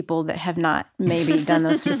other people that have not maybe done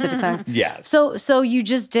those specific songs. Yes. So you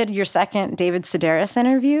just did your second David Sedaris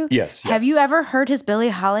interview. Yes. Have you ever heard his Billie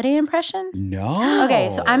Holiday impression? No.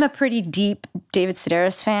 Okay, so I'm a pretty deep David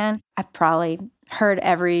Sedaris fan. I've probably heard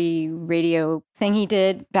every radio thing he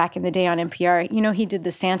did back in the day on NPR. You know, he did the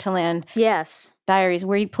Santaland Yes. Diaries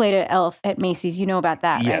where he played an elf at Macy's. You know about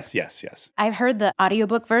that, right? Yes. I've heard the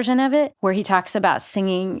audiobook version of it where he talks about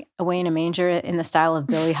singing Away in a Manger in the style of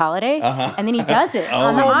Billie Holiday. Uh-huh. And then he does it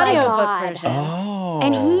on the Oh my audiobook God. version. Oh.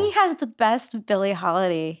 And he has the best Billie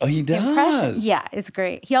Holiday Oh, he does? impression. Yeah, it's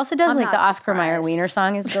great. He also does I'm like the not Oscar Mayer surprised. Wiener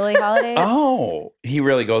song is Billie Holiday. Oh, he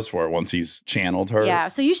really goes for it once he's channeled her. Yeah,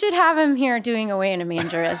 so you should have him here doing Away in a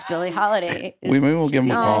Manger as Billie Holiday. Maybe we'll give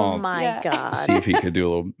him a Oh call. my Yeah. God. See if he could do a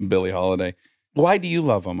little Billie Holiday. Why do you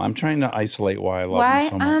love him? I'm trying to isolate why I love Why? him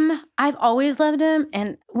so much. I've always loved him,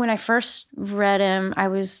 and when I first read him, I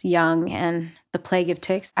was young and The Plague of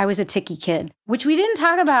Ticks. I was a ticky kid, which we didn't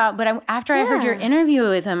talk about. But after I heard your Yeah. interview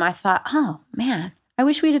with him, I thought, oh man, I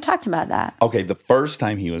wish we'd have talked about that. Okay, the first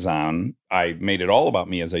time he was on, I made it all about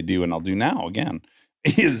me as I do, and I'll do now again.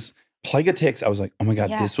 is Plague of Ticks. I was like, oh my God,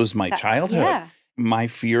 Yeah. this was my That- childhood. yeah. My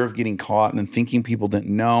fear of getting caught and then thinking people didn't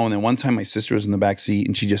know. And then one time my sister was in the back seat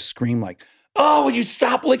and she just screamed like, oh, would you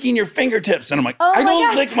stop licking your fingertips? And I'm like, Oh I my don't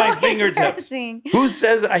gosh, lick my so fingertips. embarrassing. Who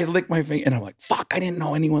says I lick my finger? And I'm like, fuck, I didn't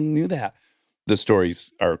know anyone knew that. The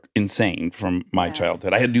stories are insane from my Yeah.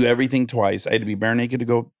 childhood. I had to do everything twice. I had to be bare naked to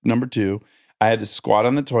go number 2. I had to squat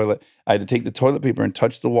on the toilet. I had to take the toilet paper and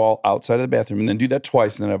touch the wall outside of the bathroom and then do that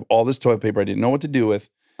twice. And then I have all this toilet paper I didn't know what to do with.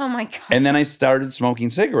 Oh my God. And then I started smoking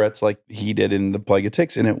cigarettes like he did in the Plague of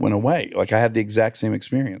Ticks and it went away. Like I had the exact same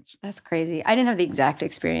experience. That's crazy. I didn't have the exact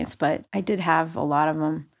experience, but I did have a lot of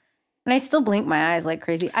them. And I still blink my eyes like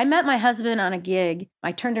crazy. I met my husband on a gig.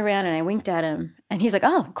 I turned around and I winked at him. And he's like,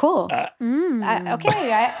 oh, cool.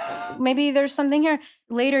 Maybe there's something here.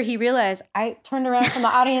 Later, he realized I turned around from the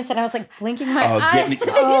audience and I was like blinking my Oh, eyes. get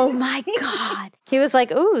me- Oh my God. He was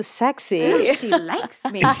like, ooh, sexy. Ooh, she likes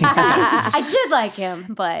me. I did like him,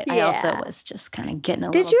 but I also Yeah. was just kind of getting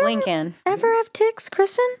a Did little you blink in. Ever have tics,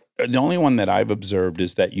 Kristen? The only one that I've observed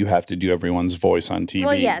is that you have to do everyone's voice on TV.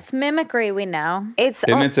 Well, yes, mimicry we know. It's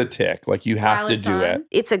And it's a tick. Like you have While to it's do on? it.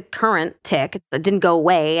 it's a current tick. It didn't go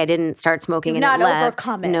away. I didn't start smoking You've and not it left.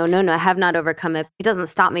 overcome it. No. I have not overcome it. It doesn't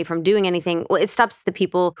stop me from doing anything. Well, it stops the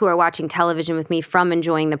people who are watching television with me from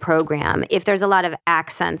enjoying the program. If there's a lot of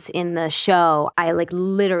accents in the show, I like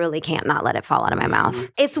literally can't not let it fall out of my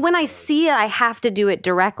mouth. It's when I see it, I have to do it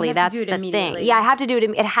directly. You have That's to do it the thing. immediately. Yeah, I have to do it.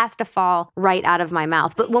 It has to fall right out of my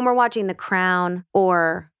mouth. But when we're watching The Crown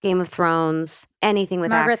or Game of Thrones, anything with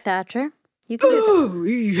Margaret accents. Thatcher. You can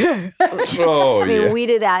do that. Oh, I mean, yeah. we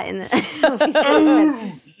did that in the.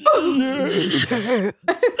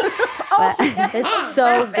 It's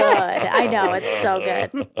so good. I know, it's so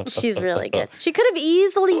good. She's really good. She could have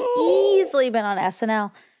easily been on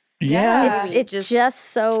SNL. Yes. It just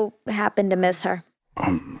so happened to miss her.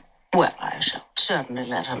 Well, I shall certainly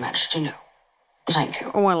let Her Majesty know. Thank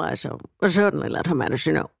you. Well, I shall certainly let Her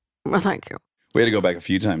Majesty know. Well, thank you. We had to go back a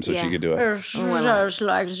few times so Yeah. she could do it. Yeah,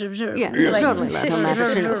 certainly let Her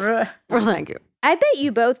Majesty know. Well, thank you. I bet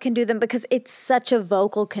you both can do them because it's such a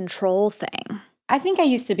vocal control thing. I think I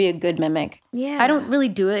used to be a good mimic. Yeah. I don't really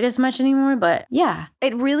do it as much anymore, but yeah.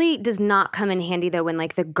 It really does not come in handy though when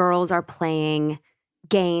like the girls are playing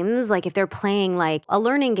games, like if they're playing like a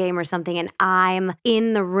learning game or something and I'm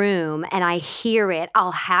in the room and I hear it,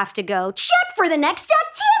 I'll have to go check for the next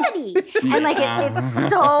activity. And like it's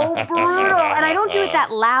so brutal. And I don't do it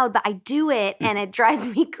that loud, but I do it and it drives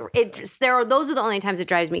me those are the only times it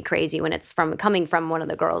drives me crazy when it's coming from one of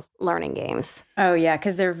the girls' learning games. Oh, yeah,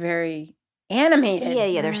 because they're very animated.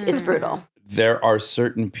 Yeah, it's brutal. There are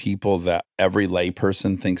certain people that every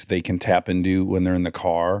layperson thinks they can tap into when they're in the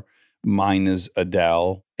car. Mine is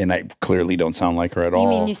Adele, and I clearly don't sound like her at all. You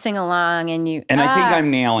mean you sing along and you... And I think I'm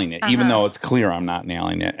nailing it, even Uh-huh. though it's clear I'm not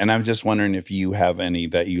nailing it. And I'm just wondering if you have any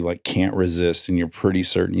that you like can't resist and you're pretty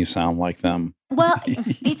certain you sound like them. Well,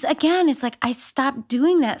 it's like I stopped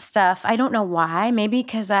doing that stuff. I don't know why. Maybe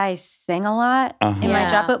because I sing a lot Uh-huh. in my Yeah.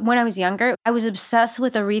 job. But when I was younger, I was obsessed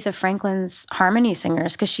with Aretha Franklin's harmony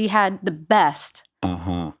singers because she had the best.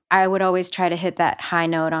 Uh-huh. I would always try to hit that high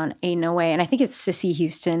note on Ain't No Way. And I think it's Sissy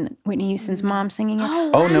Houston, Whitney Houston's mom singing it.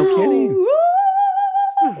 Oh, no kidding.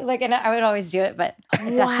 Like, and I would always do it, but I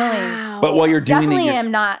definitely, But while you're doing definitely it,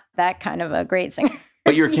 am not that kind of a great singer.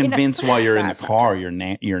 but you're you know? convinced while you're in the That's not car, you're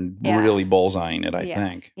Yeah. really bullseyeing it, I Yeah.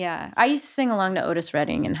 think. Yeah. I used to sing along to Otis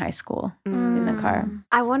Redding in high school in the car.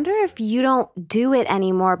 I wonder if you don't do it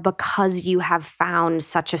anymore because you have found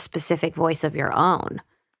such a specific voice of your own.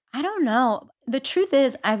 I don't know. The truth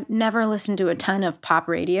is, I've never listened to a ton of pop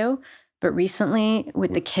radio, but recently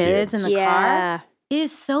with the With kids in the car, Yeah. it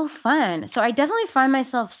is so fun. So I definitely find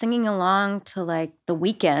myself singing along to like The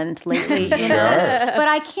Weeknd lately, you know. Sure. But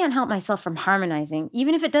I can't help myself from harmonizing,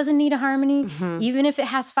 even if it doesn't need a harmony. Even if it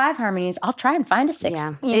has 5 harmonies, I'll try and find a 6th.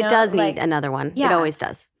 Yeah, you it know? does Like, need another one. It yeah. always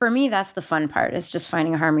does. For me, that's the fun part. It's just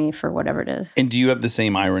finding a harmony for whatever it is. And do you have the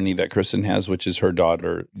same irony that Kristen has, which is her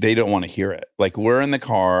daughter? They don't want to hear it. Like we're in the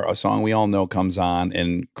car, a song we all know comes on,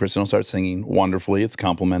 and Kristen will start singing wonderfully. It's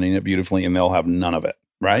complimenting it beautifully, and they'll have none of it,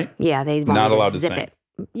 right? Yeah, they want Not me allowed to to zip sing. it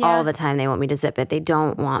Yeah. all the time. They want me to zip it. They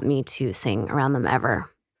don't want me to sing around them ever.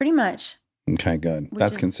 Pretty much. Okay, good. Which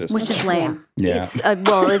That's is- consistent. Which is lame. yeah. It's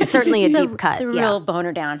it's certainly a It's deep cut. It's a yeah. real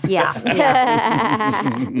boner down. Yeah.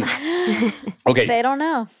 Okay. They don't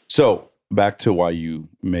know. So back to why you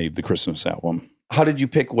made the Christmas album. How did you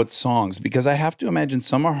pick what songs? Because I have to imagine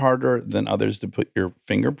some are harder than others to put your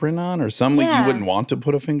fingerprint on, or some you Yeah. wouldn't want to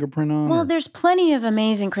put a fingerprint on. Well, or- there's plenty of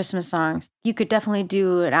amazing Christmas songs. You could definitely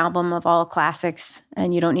do an album of all classics,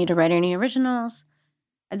 and you don't need to write any originals.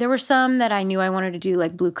 There were some that I knew I wanted to do,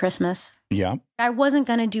 like Blue Christmas. Yeah. I wasn't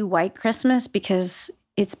going to do White Christmas because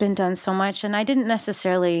it's been done so much and I didn't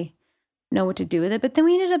necessarily know what to do with it. But then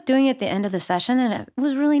we ended up doing it at the end of the session and it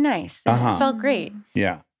was really nice. And Uh-huh. It felt great.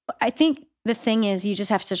 Yeah. I think the thing is you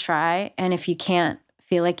just have to try. And if you can't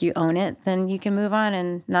feel like you own it, then you can move on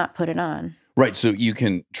and not put it on. Right. So you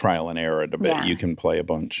can trial and error it a bit. Yeah. You can play a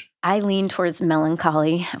bunch. I lean towards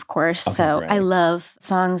melancholy, of course. Okay, So great. I love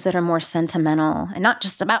songs that are more sentimental and not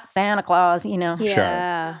just about Santa Claus, you know,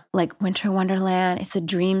 Yeah. like Winter Wonderland. It's a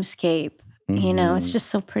dreamscape. You know, it's just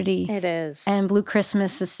so pretty. It is. And Blue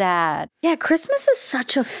Christmas is sad. Yeah, Christmas is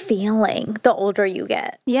such a feeling the older you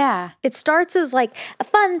get. Yeah. It starts as like a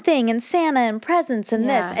fun thing and Santa and presents and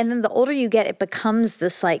Yeah. this. And then the older you get, it becomes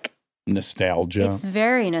this like Nostalgia. It's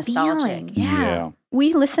very nostalgic. feeling. Yeah.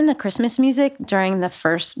 We listened to Christmas music during the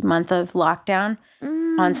first month of lockdown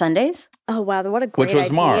on Sundays, Oh, wow. What a great Which was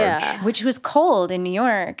idea. March. which was cold in New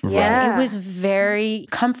York. Yeah. It was very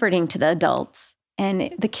comforting to the adults.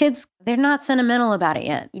 And the kids, they're not sentimental about it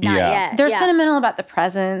yet. Not Yeah. yet. They're yeah. sentimental about the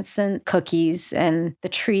presents and cookies and the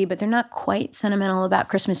tree, but they're not quite sentimental about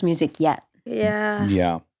Christmas music yet. Yeah.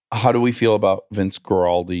 Yeah. How do we feel about Vince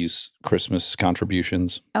Guaraldi's Christmas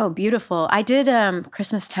contributions? Oh, beautiful. I did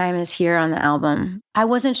Christmas Time Is Here on the album. I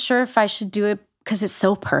wasn't sure if I should do it because it's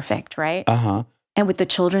so perfect, right? Uh-huh. And with the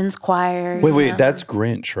children's choir. Wait, you wait. know. That's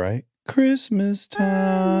Grinch, right? Christmas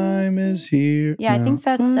time is here. Yeah, I think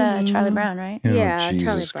that's now. Charlie Brown, right? Oh, Yeah, Charlie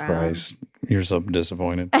Jesus Brown. Christ. You're so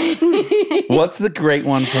disappointed. What's the great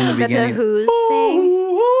one from the That the beginning? Who's sing.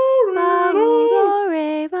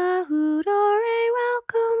 Bahoo-dore, bahoo-dore,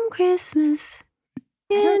 welcome Christmas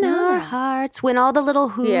in our hearts. When all the little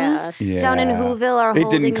Who's Yes. down in Yeah. Whoville are It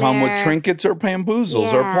holding didn't come with their trinkets or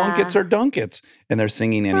bamboozles or Yeah. plunkets or dunkets. And they're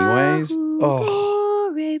singing anyways.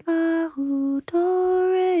 Oh, Bahoo-dore,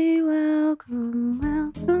 bahoo-dore, welcome,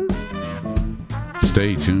 welcome.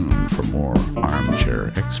 Stay tuned for more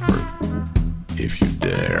Armchair Expert, if you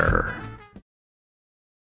dare.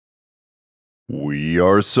 We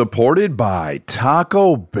are supported by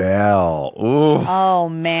Taco Bell. Ooh. Oh,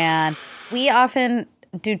 man. We often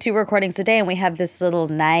do 2 recordings a day and we have this little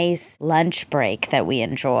nice lunch break that we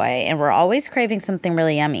enjoy. And we're always craving something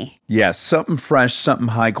really yummy. Yes, something fresh, something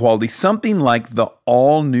high quality, something like the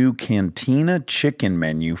all new Cantina chicken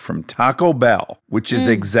menu from Taco Bell, which is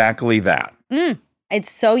exactly that. It's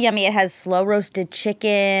so yummy. It has slow roasted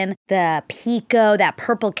chicken, the pico, that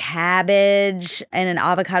purple cabbage, and an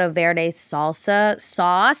avocado verde salsa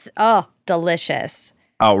sauce. Oh, delicious.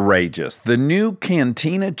 Outrageous. The new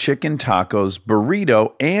Cantina chicken tacos,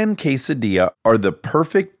 burrito, and quesadilla are the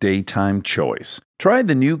perfect daytime choice. Try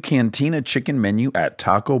the new Cantina chicken menu at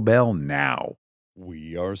Taco Bell now.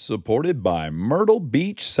 We are supported by Myrtle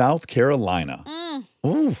Beach, South Carolina.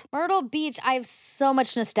 Ooh, Myrtle Beach, I have so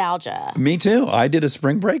much nostalgia. me too. I did a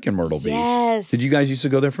spring break in Myrtle Beach. Yes. Did you guys used to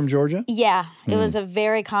go there from Georgia? Yeah, it was a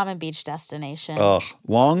very common beach destination. Ugh,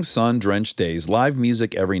 long sun-drenched days, live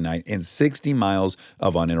music every night, and 60 miles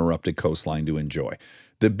of uninterrupted coastline to enjoy.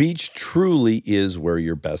 The beach truly is where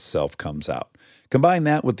your best self comes out. Combine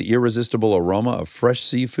that with the irresistible aroma of fresh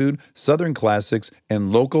seafood, southern classics,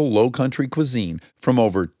 and local low-country cuisine from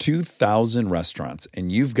over 2,000 restaurants,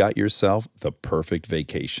 and you've got yourself the perfect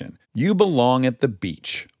vacation. You belong at the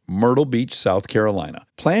beach. Myrtle Beach, South Carolina.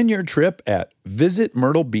 Plan your trip at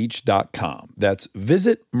visitmyrtlebeach.com. That's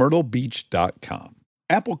visitmyrtlebeach.com.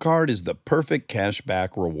 Apple Card is the perfect cashback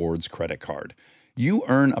rewards credit card. You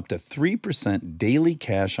earn up to 3% daily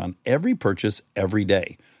cash on every purchase every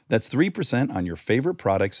day. That's 3% on your favorite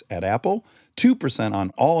products at Apple, 2% on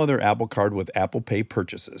all other Apple Card with Apple Pay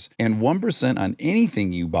purchases, and 1% on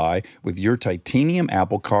anything you buy with your titanium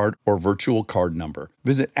Apple Card or virtual card number.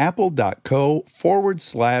 Visit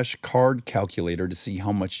apple.co/card calculator to see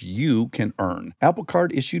how much you can earn. Apple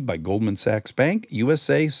Card issued by Goldman Sachs Bank,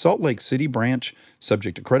 USA, Salt Lake City branch,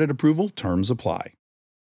 subject to credit approval, terms apply.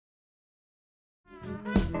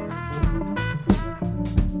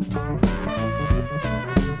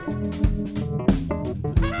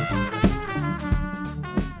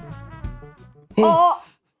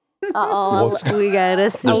 Uh-oh. What's- We got a A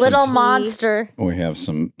There's little some- monster. we have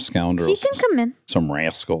some She scoundrels, can come in. some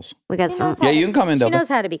rascals. We got some. Yeah, you can come in, She Double. knows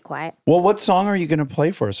how to be quiet. Well, what song are you going to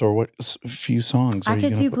play for us, or what few songs are I you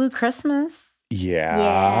could gonna do play? Blue Christmas. Yeah,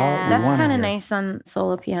 Yeah. we That's wanna kind of hear- nice on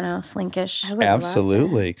solo piano, slinkish. I would love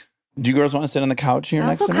Absolutely. Do you girls want to sit on the couch here I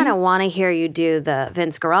next also to kind me? of want to hear you do the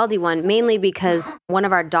Vince Guaraldi one, mainly because one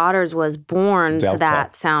of our daughters was born Delta. to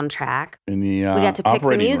that soundtrack. In the We got to pick the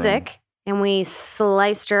operating room. music, and we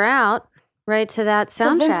sliced her out right to that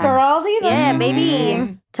soundtrack. Vince Guaraldi? Yeah, Mm-hmm.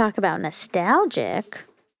 baby. Talk about nostalgic.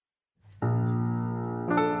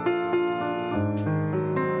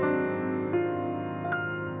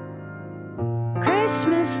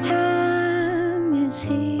 Christmas time is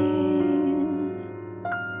here.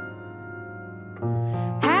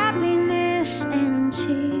 Happiness and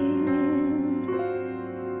cheer.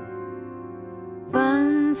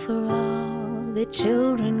 Fun for all the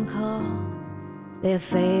children call their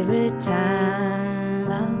favorite time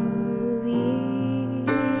of year.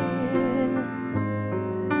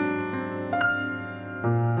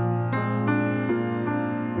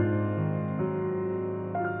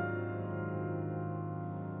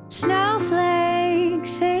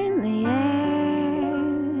 Snowflakes in the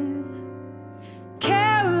air,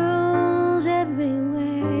 carols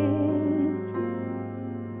everywhere,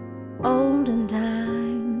 olden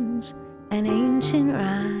times and ancient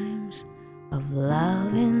rhymes of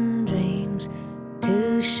love and dreams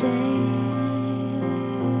to share.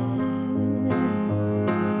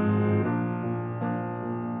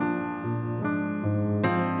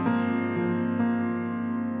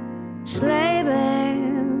 Sleigh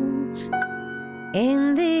bells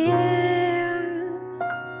in the air,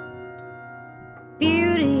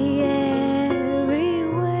 beauty everywhere,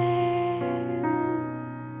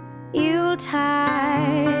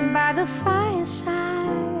 Yuletide by the fireside,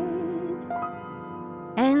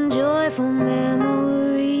 and joyful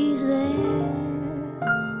memories there.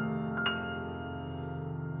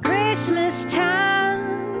 Christmas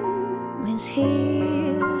time is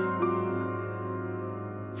here,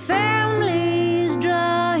 families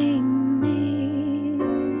drawing near.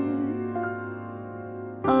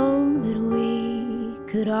 Oh, that we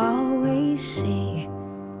could always see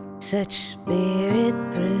such spirit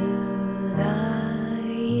through the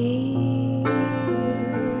year.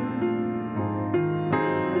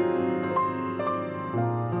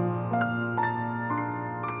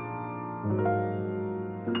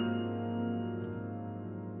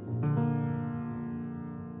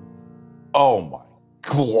 Oh my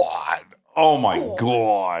God. Oh my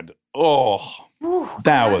God. Oh,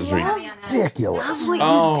 that was ridiculous. Love what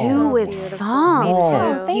Oh. you do with songs.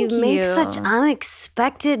 Oh, thank you make you. such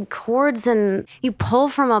unexpected chords and you pull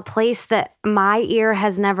from a place that my ear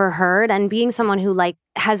has never heard. And being someone who like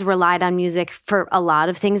has relied on music for a lot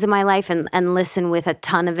of things in my life and listen with a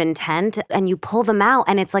ton of intent, and you pull them out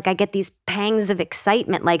and it's like I get these pangs of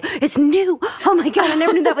excitement, like it's new. Oh my God, I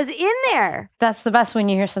never knew that was in there. That's the best when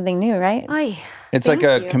you hear something new, right? Ay. It's like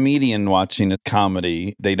a comedian watching a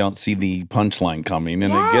comedy. They don't see the punchline coming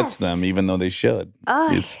and it gets Yes. them even though they should.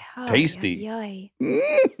 Ay. It's Ay, tasty. ay,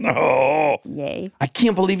 ay. Oh, Yay. I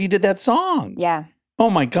can't believe you did that song. Yeah. Oh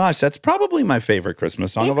my gosh, that's probably my favorite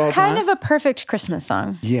Christmas song of all It's time. kind of a perfect Christmas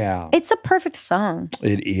song. Yeah, It's a perfect song.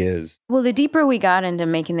 it is. Well, the deeper we got into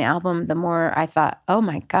making the album, the more I thought, oh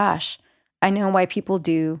my gosh, I know why people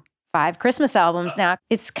do 5 Christmas albums now.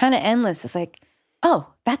 It's kind of endless. It's like, oh,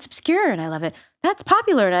 that's obscure and I love it. That's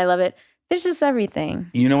popular and I love it. There's just everything.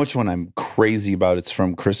 You know which one I'm crazy about? It's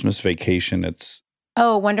from Christmas Vacation. It's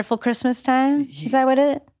Oh, Wonderful Christmas Time? Is that what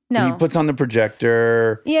it? No. he puts on the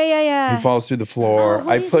projector. Yeah. He falls through the floor. Oh,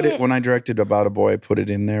 what I is put it? it when I directed About a Boy. I put it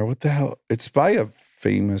in there. What the hell? It's by a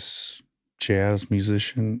famous jazz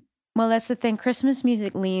musician. Well, that's the thing. Christmas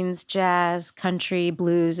music leans jazz, country,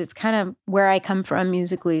 blues. It's kind of where I come from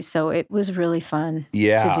musically. So it was really fun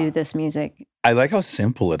Yeah, to do this music. I like how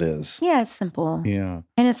simple it is. Yeah, it's simple Yeah.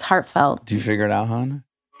 and it's heartfelt. Do you figure it out, hon?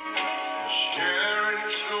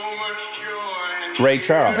 Ray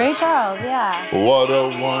Charles. Ray Charles, yeah. What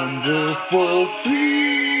a wonderful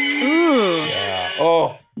thing. Ooh, Yeah.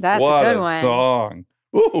 Oh, that's what a good one. song.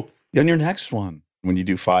 Ooh. And your next one, when you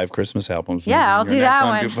do 5 Christmas albums. Yeah, I'll your do next that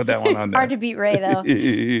one, one. do put that one on there. Hard to beat Ray though.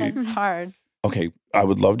 It's hard. Okay, I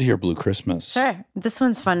would love to hear Blue Christmas. Sure. This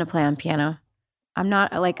one's fun to play on piano. I'm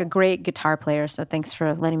not like a great guitar player, so thanks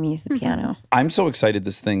for letting me use the piano. I'm so excited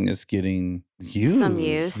this thing is getting used. Some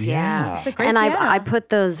use, yeah. It's a great And piano. I put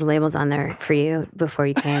those labels on there for you before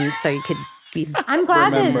you came so you could be. I'm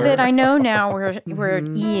glad Remember. that I know now where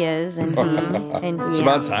E is and D and It's E.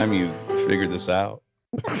 about time you figured this out.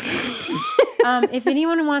 If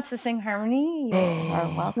anyone wants to sing harmony, you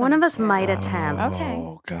are welcome. One of us to. might attempt. Okay.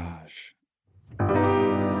 Oh, gosh.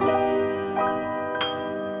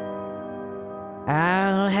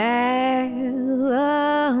 I'll have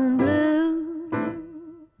a blue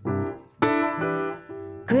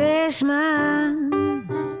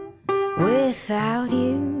Christmas without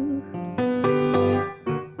you.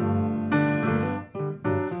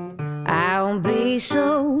 I'll be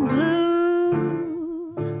so blue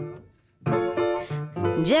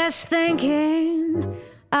just thinking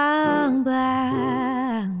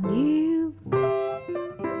about you.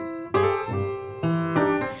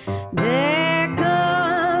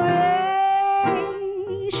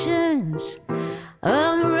 Decorations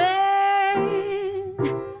of red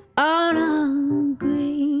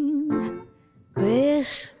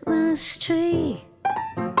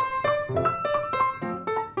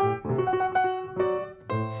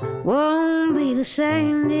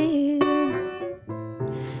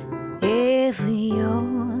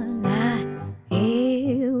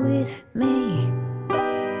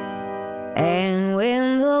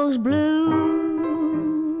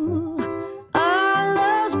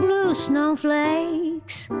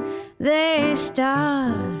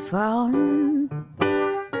start falling,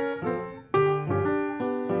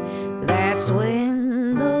 that's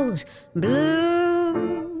when those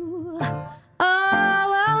blue,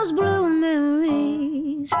 all those blue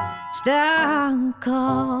memories start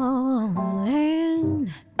calling.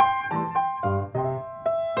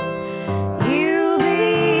 You'll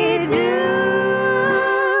be doing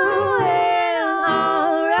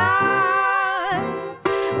alright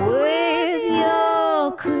with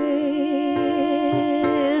your Christmas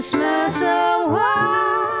away.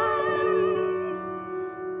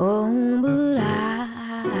 Oh, but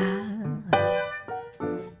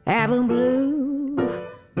I have a blue,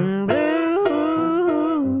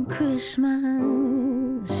 blue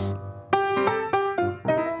Christmas.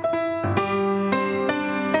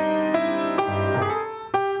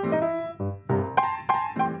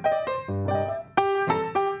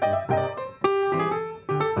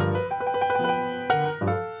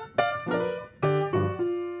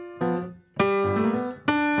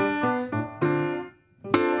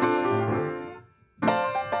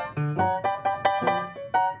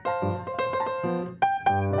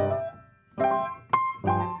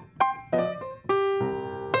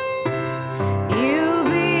 You'll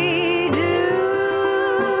be doing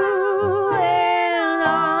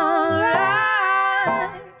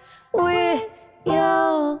alright with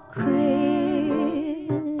your Christmas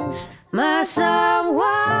away.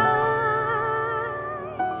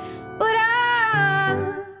 But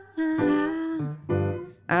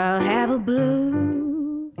I'll have a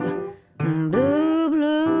blue, blue,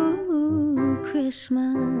 blue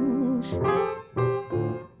Christmas.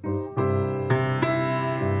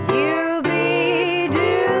 You'll be doing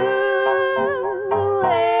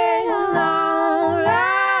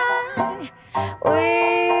alright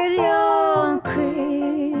with your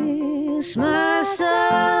Christmas away.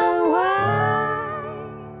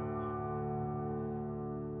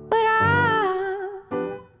 But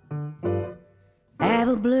I have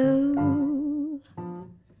a blue,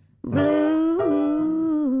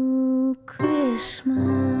 blue Christmas.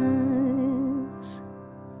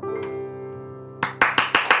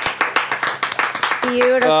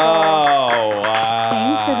 Beautiful. Oh, wow.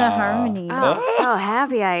 Thanks for the harmony. Oh, I'm so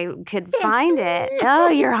happy I could find it. Oh,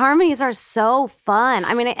 your harmonies are so fun.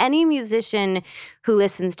 I mean, any musician who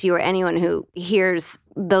listens to you or anyone who hears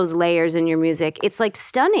those layers in your music, it's like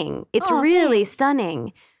stunning. It's really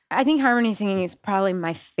stunning. I think harmony singing is probably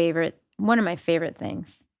one of my favorite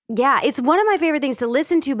things. Yeah, it's one of my favorite things to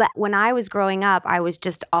listen to. But when I was growing up, I was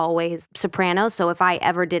just always soprano. So if I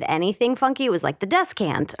ever did anything funky, it was like the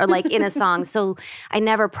descant or like in a song. So I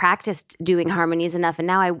never practiced doing harmonies enough. And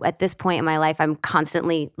now at this point in my life, I'm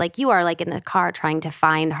constantly, like you are, like in the car trying to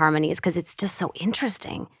find harmonies because it's just so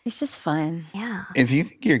interesting. It's just fun. Yeah. If you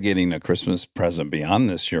think you're getting a Christmas present beyond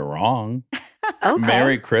this, you're wrong. Okay.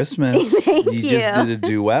 Merry Christmas. Thank you just you. did a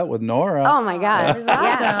duet with Nora. Oh my God. That was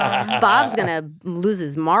awesome. Bob's going to lose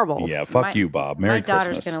his marbles. Yeah, fuck you, Bob. Merry My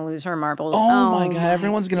daughter's Christmas. going to lose her marbles. Oh my God,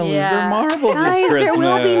 everyone's going to lose their Yeah. marbles Guys, this Christmas.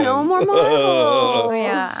 there will be no more marbles.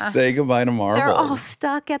 Yeah. Say goodbye to marbles. They're all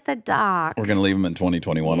stuck at the dock. We're going to leave them in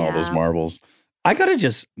 2021, all those Yeah. marbles. I got to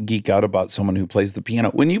just geek out about someone who plays the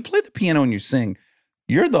piano. When you play the piano and you sing,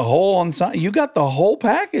 you're the whole ensemble. You got the whole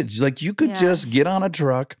package. Like you could just get on a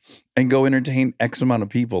truck and go entertain X amount of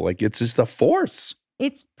people. Like it's just a force.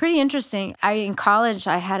 It's pretty interesting. In college,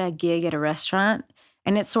 I had a gig at a restaurant,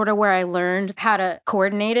 and it's sort of where I learned how to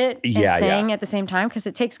coordinate it and sing at the same time because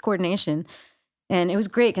it takes coordination. And it was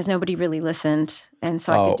great because nobody really listened. And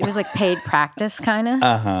so it was like paid practice kind of.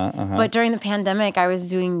 But during the pandemic, I was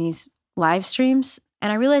doing these live streams,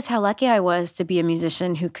 and I realized how lucky I was to be a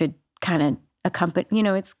musician who could kind of accompany,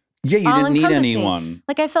 it's Yeah, you didn't need all-encompassing. anyone.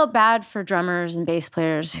 Like I felt bad for drummers and bass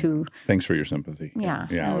players who, Thanks for your sympathy. yeah.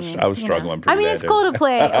 I was struggling pretty I mean, bad it's cool there. to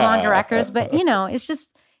play along to records, but it's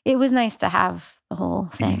just, it was nice to have the whole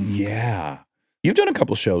thing. Yeah. You've done a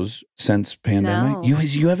couple shows since pandemic. No.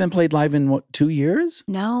 You haven't played live in what, 2 years?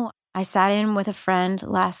 No, I sat in with a friend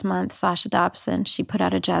last month, Sasha Dobson. She put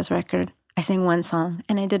out a jazz record. I sang one song,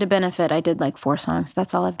 and I did a benefit. I did like 4 songs.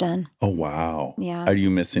 That's all I've done. Oh, wow. Yeah. Are you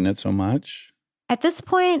missing it so much? At this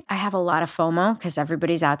point, I have a lot of FOMO because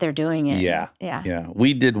everybody's out there doing it. Yeah. Yeah. Yeah.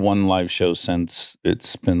 We did one live show since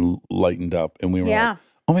it's been lightened up, and we were like,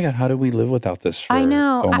 oh my God, how did we live without this for I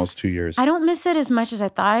know. almost 2 years? I don't miss it as much as I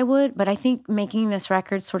thought I would, but I think making this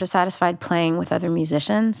record sort of satisfied playing with other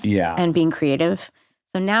musicians Yeah. and being creative.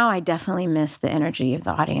 So now I definitely miss the energy of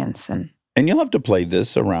the audience. And And you'll have to play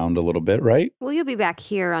this around a little bit, right? Well, you'll be back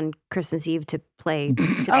here on Christmas Eve to play.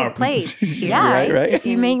 Play. Here, Yeah, right. If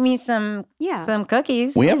you make me some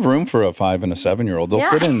cookies, We have room for a 5 and a 7-year-old. They'll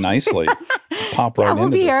fit in nicely. Pop right we'll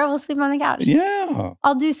into be this. here. We'll sleep on the couch. Yeah.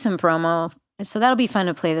 I'll do some promo, so that'll be fun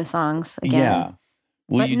to play the songs again. Yeah.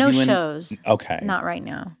 Will but you no do any- shows. Okay. Not right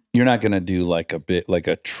now. You're not going to do like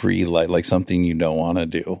a tree light, like something you don't want to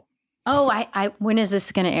do. Oh, I when is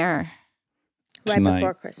this going to air? Right Tonight.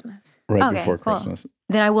 before Christmas. Right Okay, before cool. Christmas.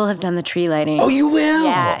 Then I will have done the tree lighting. Oh, you will?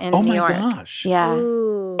 Yeah, in oh New my York. gosh. Yeah.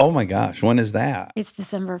 Ooh. Oh my gosh. When is that? It's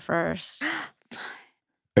December 1st.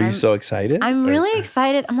 Are you so excited? I'm Or- really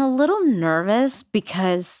excited. I'm a little nervous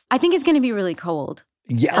because I think it's going to be really cold.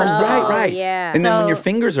 Yeah. Oh, right. yeah. And then when your So-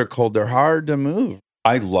 fingers are cold, they're hard to move.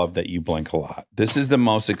 I love that you blink a lot. This is the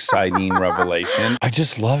most exciting revelation. I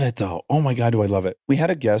just love it though. Oh my God, do I love it. We had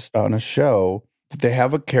a guest on a show that they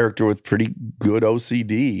have a character with pretty good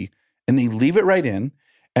OCD and they leave it right in.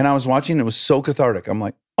 And I was watching, it was so cathartic. I'm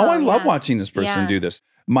like, oh, I love yeah. watching this person Yeah. do this.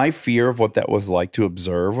 My fear of what that was like to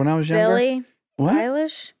observe when I was younger. Billie What?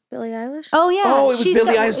 Eilish? Billie Eilish? Oh, yeah. Oh, it was She's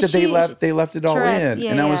Billie got- Eilish that they left it all Tourette's, in.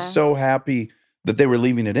 yeah, and I was yeah. so happy that they were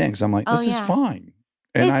leaving it in because I'm like, Oh, this is yeah. fine.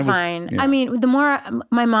 And It's I was, fine. yeah. I mean, the more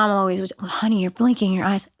my mom always was, honey, you're blinking your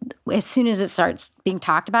eyes. As soon as it starts being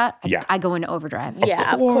talked about, Yeah. I go into overdrive.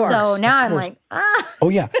 Yeah, of course. So now I'm course. like, ah. Oh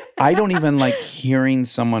yeah, I don't even like hearing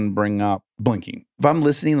someone bring up blinking. If I'm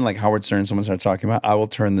listening to like Howard Stern, someone starts talking about, I will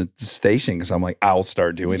turn the station because I'm like, I'll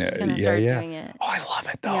start doing I'm just it. gonna Yeah, start yeah. doing it. Oh, I love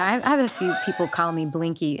it though. Yeah, I have a few people call me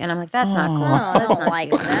Blinky, and I'm like, that's not cool. Oh, I That's don't not like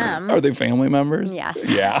cute. them. Are they family members? Yes.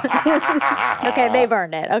 Yeah. Okay, they've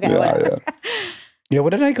earned it. Okay, yeah, whatever. yeah. Yeah,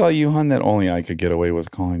 what did I call you, hon? That only I could get away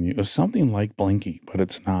with calling you. It was something like Blinky, but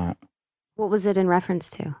it's not. What was it in reference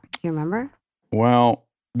to? You remember? Well,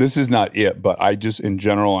 this is not it, but I just, in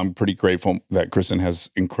general, I'm pretty grateful that Kristen has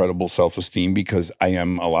incredible self-esteem because I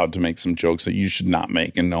am allowed to make some jokes that you should not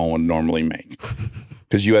make and no one would normally make.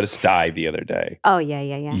 Because you had a sty the other day. Oh, yeah.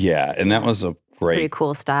 Yeah, and that was a Pretty great.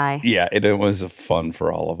 cool sty. Yeah, it was a fun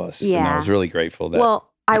for all of us. And I Yeah. was really grateful that. Well,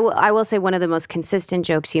 I will say one of the most consistent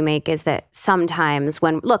jokes you make is that sometimes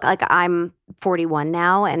when, look, like I'm 41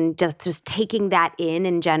 now and just taking that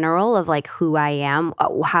in general of like who I am,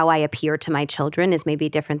 how I appear to my children is maybe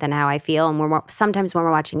different than how I feel. And sometimes when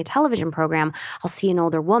we're watching a television program, I'll see an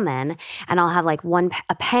older woman and I'll have like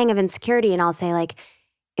a pang of insecurity and I'll say like,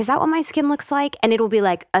 is that what my skin looks like? And it'll be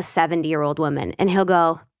like a 70-year-old woman. And he'll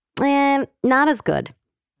go, not as good.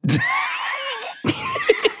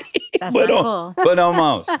 That's but, not cool. but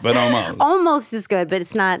almost. But almost. Almost as good, but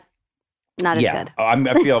it's not as yeah, good.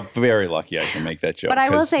 I feel very lucky I can make that joke. But I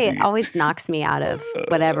will 'cause say it always knocks me out of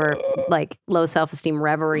whatever like low self-esteem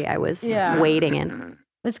reverie I was waiting in.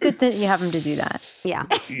 It's good that you have them to do that. Yeah.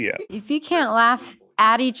 Yeah. If you can't laugh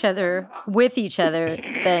at each other, with each other,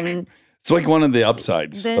 then It's like one of the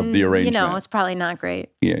upsides of the arrangement. you know, it's probably not great.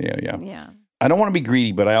 Yeah. Yeah. I don't want to be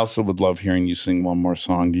greedy, but I also would love hearing you sing one more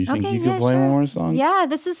song. Do you think Okay, you could yeah, play sure. one more song? Yeah,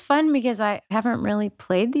 this is fun because I haven't really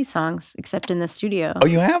played these songs except in the studio. Oh,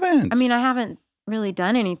 you haven't? I mean, I haven't really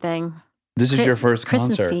done anything. This is your first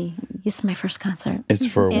concert. Christmassy. This is my first concert. It's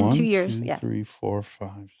for in 1, 2 years. 2, Yeah. 3, 4, 5.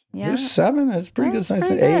 Yeah. There's 7. That's pretty That's good size.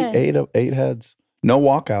 pretty good. Eight heads. No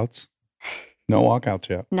walkouts. No walkouts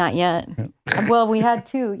yet. Not yet. Well, we had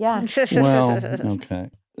 2. Yeah. Well,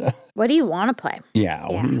 okay. What do you want to play? Yeah.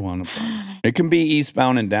 What do you want to play? It can be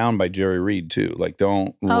Eastbound and Down by Jerry Reed too. Like,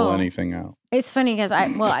 don't rule Oh. anything out. It's funny because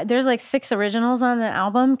there's like 6 originals on the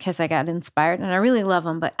album because I got inspired and I really love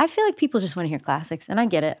them. But I feel like people just want to hear classics, and I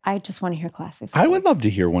get it. I just want to hear classics. I would love to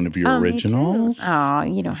hear one of your Me too. originals. Oh,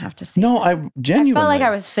 you don't have to sing. No, I I genuinely felt like I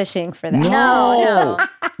was fishing for that. No.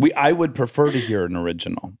 I would prefer to hear an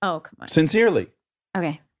original. Oh, come on. Sincerely.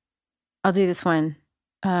 Okay. I'll do this one.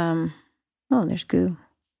 Oh, there's goo.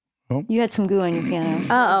 Oh. You had some goo on your piano.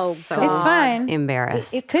 Oh, It's fine.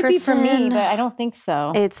 Embarrassed. It could be for me, Kristen. but I don't think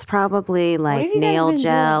so. It's probably like have you guys nail been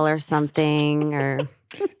gel doing? or something or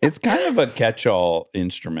It's kind of a catch-all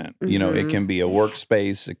instrument. You know, it can be a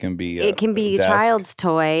workspace. It can be it can be a desk. child's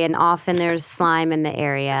toy and often there's slime in the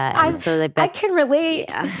area. And so they I bet can relate.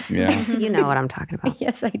 Yeah. you know what I'm talking about.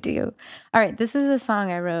 Yes, I do. All right, this is a song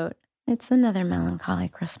I wrote. It's another melancholy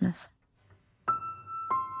Christmas.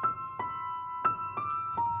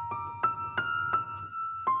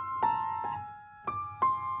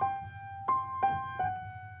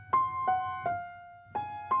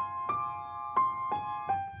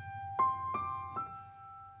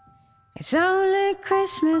 It's only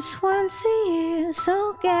Christmas once a year,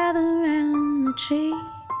 so gather round the tree.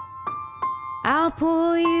 I'll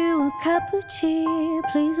pour you a cup of cheer,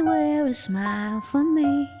 please wear a smile for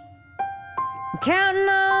me. I'm counting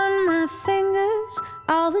on my fingers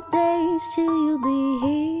all the days till you'll be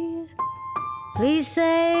here. Please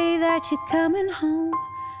say that you're coming home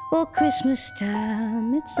for Christmas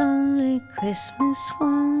time. It's only Christmas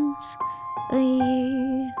once a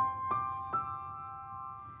year.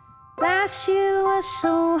 Last year was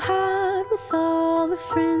so hard with all the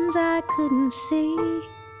friends I couldn't see.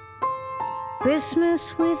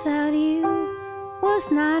 Christmas without you was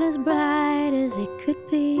not as bright as it could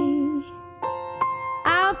be.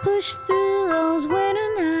 I'll push through those winter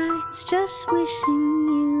nights just wishing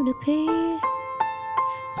you'd appear.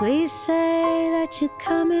 Please say that you're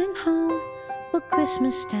coming home for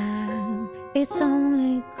Christmas time. It's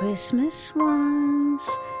only Christmas once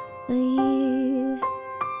a year.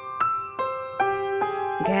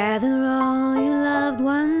 Gather all your loved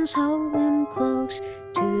ones, hold them close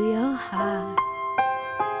to your heart.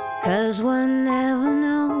 'Cause one never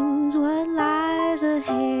knows what lies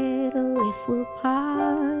ahead or if we'll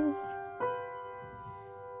part.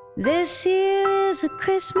 This year is a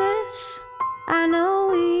Christmas I know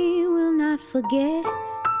we will not forget.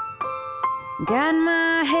 Got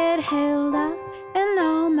my head held up and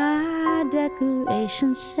all my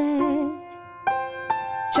decorations set.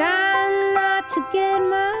 Trying not to get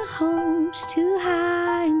my hopes too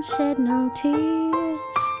high and shed no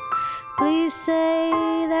tears. Please say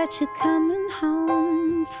that you're coming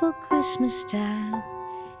home for Christmas time.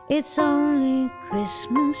 It's only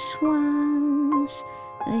Christmas once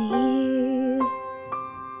a year.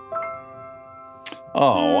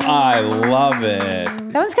 Oh, I love it.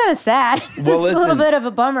 That one's kind of sad. It's Well, a little listen, bit of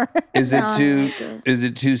a bummer. Is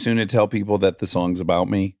it too soon to tell people that the song's about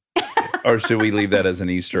me? Or should we leave that as an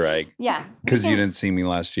Easter egg? Yeah. Because you didn't see me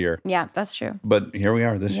last year. Yeah, that's true. But here we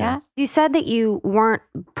are this year. You said that you weren't,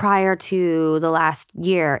 prior to the last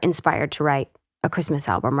year, inspired to write a Christmas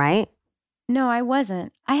album, right? No, I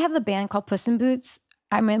wasn't. I have a band called Puss in Boots.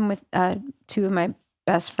 I'm in with two of my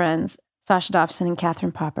best friends, Sasha Dobson and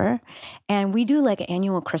Catherine Popper. And we do like an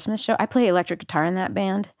annual Christmas show. I play electric guitar in that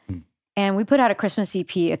band. And we put out a Christmas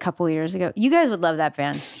EP a couple of years ago. You guys would love that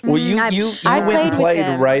band. Well, you I went played and with played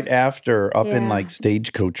them. right after up in Yeah. like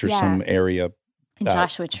Stagecoach or Yeah. some area. In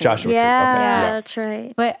Joshua Tree. Joshua Tree. Okay. Yeah, that's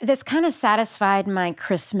right. But that's kind of satisfied my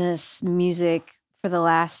Christmas music for the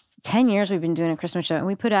last 10 years. We've been doing a Christmas show. And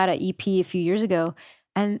we put out an EP a few years ago.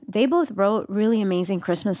 And they both wrote really amazing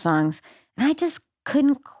Christmas songs. And I just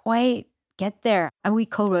couldn't quite get there. And we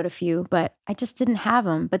co-wrote a few, but I just didn't have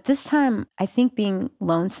them. But this time, I think being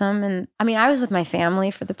lonesome, and I mean, I was with my family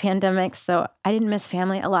for the pandemic, so I didn't miss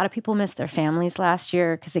family. A lot of people missed their families last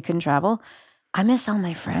year because they couldn't travel. I miss all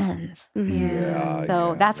my friends. Yeah.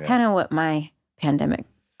 So that's kind of what my pandemic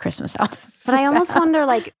Christmas album is But I almost about. wonder,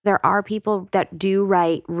 like, there are people that do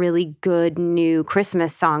write really good new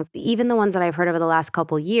Christmas songs, even the ones that I've heard over the last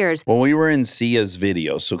couple years. Well, we were in Sia's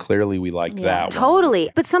video, so clearly we liked that one. Totally.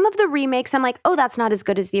 But some of the remakes, I'm like, oh, that's not as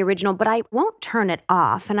good as the original, but I won't turn it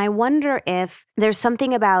off. And I wonder if there's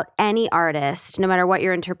something about any artist, no matter what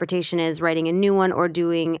your interpretation is, writing a new one or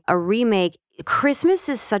doing a remake. Christmas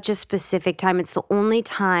is such a specific time. It's the only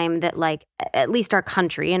time that, like, at least our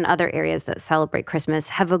country and other areas that celebrate Christmas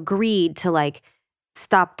have agreed to, like,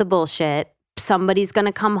 stop the bullshit. Somebody's going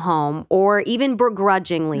to come home, or even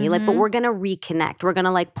begrudgingly, like, but we're going to reconnect. We're going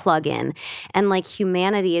to, like, plug in. And, like,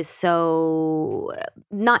 humanity is so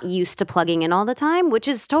not used to plugging in all the time, which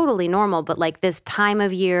is totally normal. But, like, this time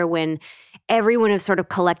of year when everyone has sort of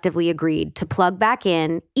collectively agreed to plug back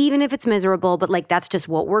in, even if it's miserable, but, like, that's just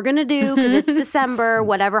what we're going to do because it's December,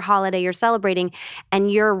 whatever holiday you're celebrating.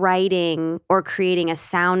 And you're writing or creating a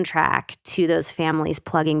soundtrack to those families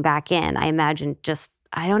plugging back in. I imagine just,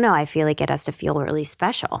 I don't know, I feel like it has to feel really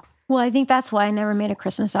special. Well, I think that's why I never made a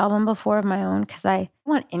Christmas album before of my own, because I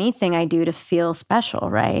want anything I do to feel special,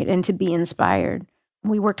 right? And to be inspired.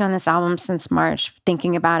 We worked on this album since March,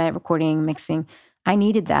 thinking about it, recording, mixing. I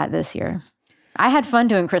needed that this year. I had fun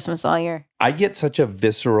doing Christmas all year. I get such a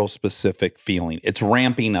visceral, specific feeling. It's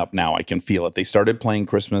ramping up now. I can feel it. They started playing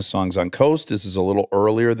Christmas songs on Coast. This is a little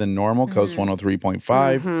earlier than normal. Coast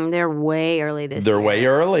 103.5. They're way early this They're year. way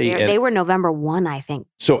early. They were November 1, I think.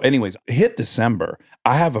 So anyways, hit December.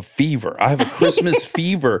 I have a fever. I have a Christmas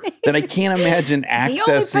fever that I can't imagine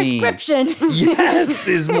accessing. The only prescription. Yes,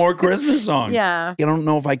 is more Christmas songs. Yeah. I don't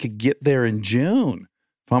know if I could get there in June.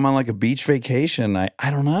 If I'm on like a beach vacation, I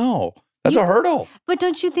don't know. That's a hurdle. But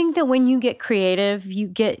don't you think that when you get creative, you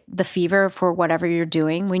get the fever for whatever you're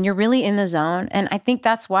doing, when you're really in the zone? And I think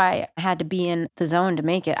that's why I had to be in the zone to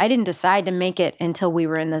make it. I didn't decide to make it until we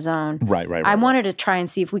were in the zone. Right. I wanted to try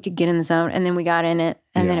and see if we could get in the zone. And then we got in it.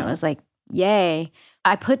 And then it was like, yay.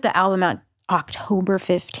 I put the album out October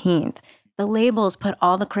 15th. The labels put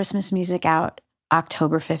all the Christmas music out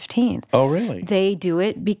October 15th. Oh, really? They do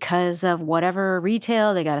it because of whatever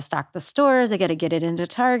retail. They got to stock the stores. They got to get it into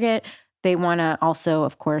Target. They want to also,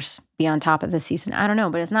 of course, be on top of the season. I don't know,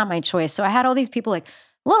 but it's not my choice. So I had all these people like,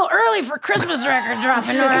 a little early for Christmas record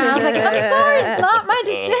dropping. And I was like, I'm sorry, it's not my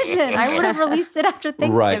decision. I would have released it after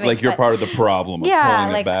Thanksgiving. Right, like you're part of the problem of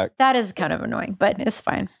pulling it back. That is kind of annoying, but it's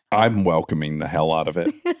fine. I'm welcoming the hell out of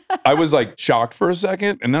it. I was like shocked for a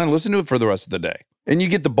second, and then I listened to it for the rest of the day. And you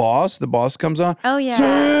get the boss comes on. Oh, yeah.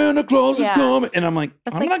 Santa Claus is coming. And I'm like,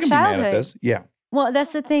 That's I'm like not going to be mad at childhood. this. Yeah. Well,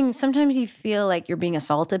 that's the thing. Sometimes you feel like you're being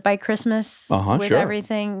assaulted by Christmas with sure.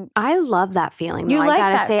 everything. I love that feeling. You though, like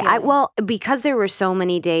I gotta that say, feeling. because there were so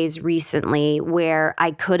many days recently where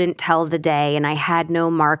I couldn't tell the day and I had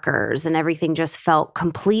no markers and everything just felt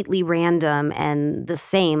completely random and the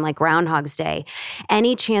same, like Groundhog's Day.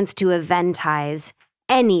 Any chance to eventize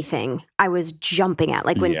anything, I was jumping at.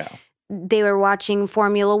 Like when they were watching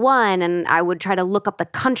Formula One and I would try to look up the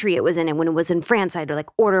country it was in. And when it was in France, I had to like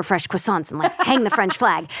order fresh croissants and like hang the French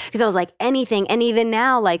flag. Because I was like, anything. And even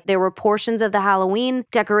now, like there were portions of the Halloween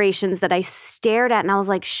decorations that I stared at and I was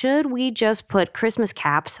like, should we just put Christmas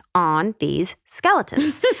caps on these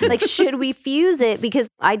skeletons? Like, should we fuse it? Because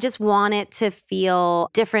I just want it to feel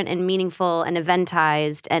different and meaningful and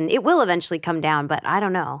eventized. And it will eventually come down, but I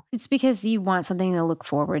don't know. It's because you want something to look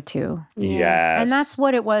forward to. Yes. And that's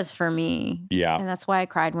what it was for me. Yeah. And that's why I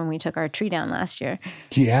cried when we took our tree down last year.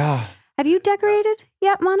 Yeah. Have you decorated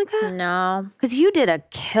yet, Monica? No. Because you did a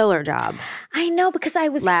killer job. I know, because I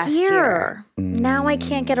was Last here. year. Now I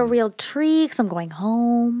can't get a real tree because I'm going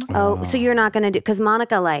home. Oh, so you're not going to do, because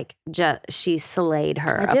Monica, like, she slayed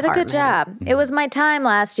her I did a good apartment. job. It was my time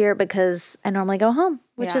last year because I normally go home,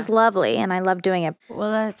 which is lovely, and I love doing it.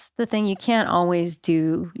 Well, that's the thing. You can't always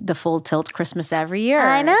do the full tilt Christmas every year.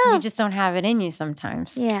 I know. You just don't have it in you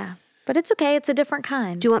sometimes. Yeah. But it's okay. It's a different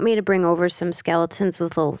kind. Do you want me to bring over some skeletons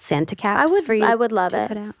with little Santa caps for you? I would love to it.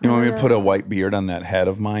 put out? You want me to put a white beard on that head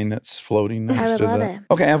of mine that's floating next I would to love the... it.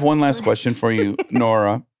 Okay, I have one last question for you,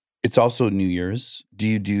 Nora. It's also New Year's. Do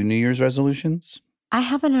you do New Year's resolutions? I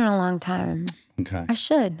haven't in a long time. Okay. I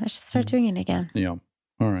should start doing it again. Yeah.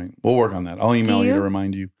 All right. We'll work on that. I'll email you you? to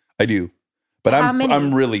remind you. I do. But How many?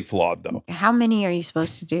 I'm really flawed though. How many are you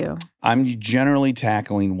supposed to do? I'm generally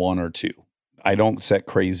tackling one or two. I don't set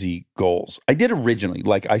crazy goals. I did originally.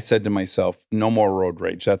 Like I said to myself, no more road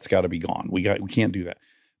rage. That's got to be gone. We can't do that.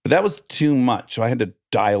 But that was too much. So I had to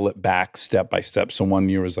dial it back step by step. So one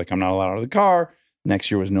year was like, I'm not allowed out of the car.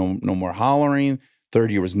 Next year was no more hollering.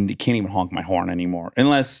 Third year was you can't even honk my horn anymore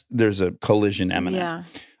unless there's a collision imminent.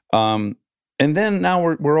 Yeah. And then now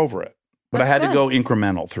we're over it. But That's I had to good. go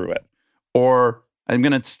incremental through it. Or I'm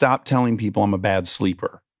going to stop telling people I'm a bad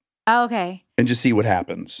sleeper. Oh, okay. And just see what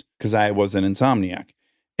happens. Because I was an insomniac.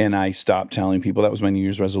 And I stopped telling people. That was my New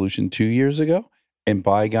Year's resolution 2 years ago. And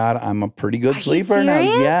by God, I'm a pretty good Are you sleeper now.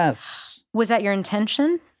 serious? Yes. Was that your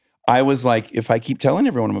intention? I was like, if I keep telling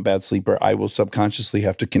everyone I'm a bad sleeper, I will subconsciously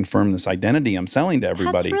have to confirm this identity I'm selling to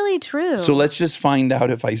everybody. That's really true. So let's just find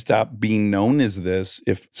out if I stop being known as this,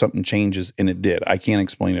 if something changes. And it did. I can't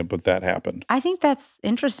explain it, but that happened. I think that's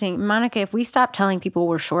interesting. Monica, if we stop telling people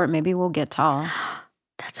we're short, maybe we'll get tall.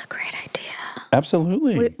 That's a great idea.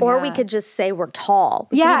 Absolutely. We could just say we're tall.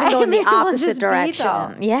 We Yeah, can even go in the maybe we'll opposite just be direction.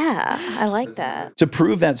 tall. Yeah, I like that. To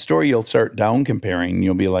prove that story, you'll start down comparing.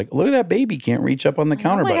 You'll be like, look at that baby can't reach up on the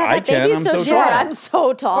counter, Oh my but God, I that can. baby's I'm so so short. tall. I'm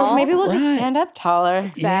so tall. Or maybe we'll just Right. stand up taller.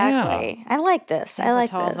 Exactly. I like this. I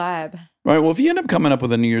like tall this. vibe. All right. Well, if you end up coming up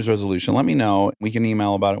with a New Year's resolution, let me know. We can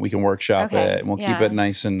email about it. We can workshop Okay, it, and we'll keep yeah. it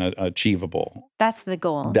nice and achievable. That's the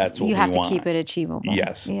goal. That's what you we have want. to keep it achievable.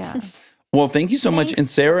 Yes. Yeah. Well, thank you so much. Thanks And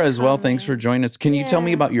Sarah as for well. Thanks for coming. joining us. Can you tell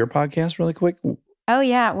me Yeah. about your podcast really quick? Oh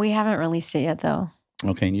yeah, we haven't released it yet though.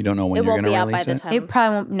 Okay. And you don't know when It you're won't going be to out by release the it? time. It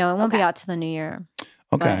probably won't. No, it won't be Okay. out till the new year.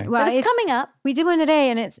 Okay. Well, But it's coming up. We did one today,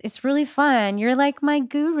 and it's really fun. You're like my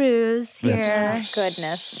gurus here. That's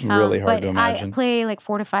Goodness. really hard but to imagine. I play like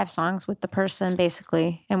 4 to 5 songs with the person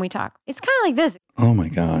basically, and we talk. It's kind of like this. Oh my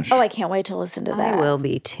gosh. Oh, I can't wait to listen to that. I will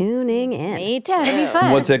be tuning in. Me too. Yeah, it'll be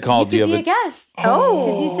fun. What's it called? Do You you could be have a guest.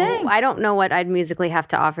 Oh, you sing. I don't know what I'd musically have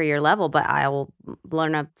to offer your level, but I will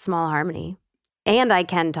learn a small harmony. And I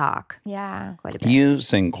can talk Yeah. quite a bit. You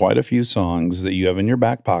sing quite a few songs that you have in your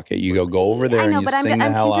back pocket. You go over there I know, and you but sing the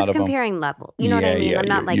I'm hell just out of them. comparing level. You know what I mean? I'm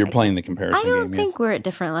not like you're playing the comparison I don't game. think we're at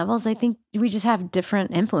different levels. I think we just have different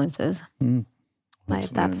influences.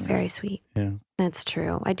 That's very sweet. Yeah. That's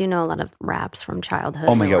true. I do know a lot of raps from childhood.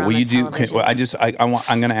 Oh my that were God! on Will the you do? television.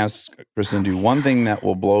 I'm going to ask Kristen to do one thing that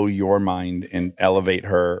will blow your mind and elevate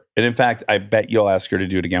her. And in fact, I bet you'll ask her to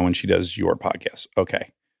do it again when she does your podcast.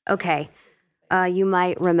 Okay. Okay. You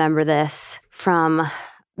might remember this from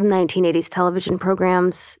 1980s television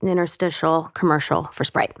programs, an interstitial commercial for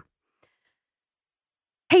Sprite.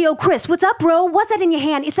 Hey, yo, Chris, what's up, bro? What's that in your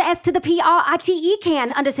hand? It's the S to the P-R-I-T-E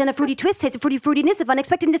can. Understand the fruity twist, taste the fruitiness of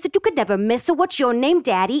unexpectedness that you could never miss. So what's your name,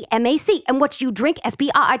 Daddy? M-A-C. And what you drink?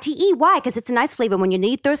 S-P-R-I-T-E. Why? Because it's a nice flavor when you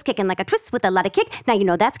need thirst kicking like a twist with a lot of kick. Now you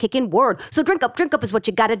know that's kicking word. So drink up is what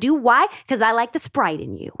you gotta do. Why? Because I like the Sprite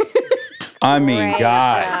in you. I mean,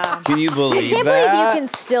 guys, can you believe I can't that? believe you can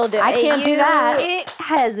still do it. I can't do that. It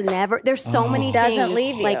has never. There's so many things. Doesn't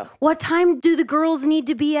leave you. Like, what time do the girls need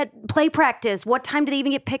to be at play practice? What time do they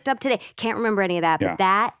even get picked up today? Can't remember any of that. Yeah. But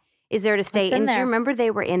that is there to stay. It's in And do you there. remember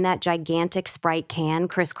they were in that gigantic Sprite can,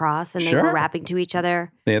 crisscross, and they Sure. were rapping to each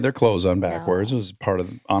other? They had their clothes on backwards. It was part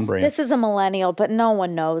of on brand. This is a millennial, but no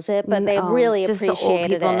one knows it. But they No, really just the old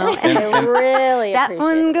appreciated people it. know. They really That appreciated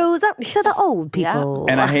one it. goes up to the old people.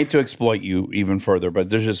 And I hate to exploit you even further, but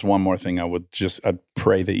there's just one more thing I'd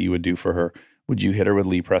pray that you would do for her. Would you hit her with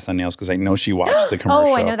Lee press-on nails? Because I know she watched the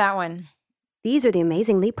commercial. Oh, I know that one. These are the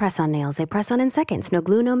amazing Lee press-on nails. They press on in seconds. No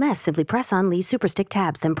glue, no mess. Simply press on Lee Super Stick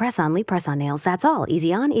tabs, then press on Lee press-on nails. That's all.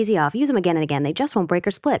 Easy on, easy off. Use them again and again. They just won't break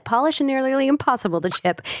or split. Polish and nearly impossible to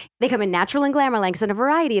chip. They come in natural and glamour lengths in a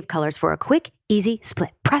variety of colors for a quick, easy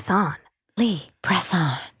split. Press on. Lee, press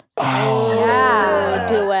on. Yeah.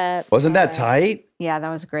 Do it. Wasn't that tight? Yeah, that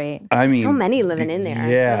was great. I mean, So many living in there.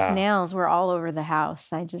 Yeah. Those nails were all over the house.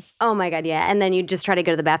 I just. Oh my God, yeah. And then you just try to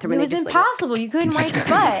go to the bathroom It and was they just impossible. You couldn't wipe your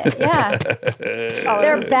butt. Yeah.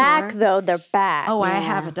 They're back, though. They're back. Oh, I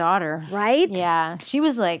have a daughter. Right? Yeah. She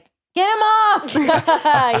was like, get him off.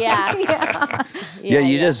 Yeah. Yeah,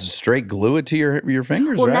 you just straight glue it to your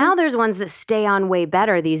fingers, Well, right? now there's ones that stay on way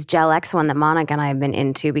better. These Gel X one that Monica and I have been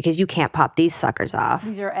into because you can't pop these suckers off.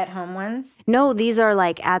 These are at-home ones? No, these are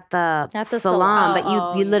like at the salon,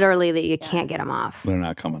 but you literally you Yeah. can't get them off. They're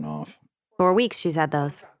not coming off. 4 weeks she's had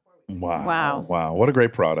those. Wow. Wow. What a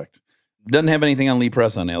great product. Doesn't have anything on Lee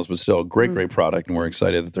press-on nails, but still a great product. And we're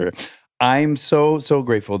excited that they're. I'm so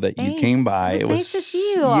grateful that you came by. It was nice to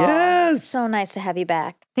see you all. Yes. So nice to have you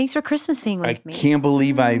back. Thanks for Christmasing with I me. can't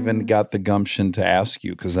believe I even got the gumption to ask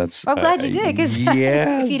you because that's. I'm glad you did because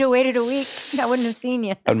yes. if you'd have waited a week, I wouldn't have seen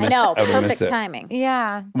you. I'd missed- I would've missed Perfect it. timing.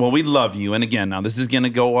 Yeah. Well, we love you. And again, now this is going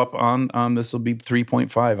to go up on this will be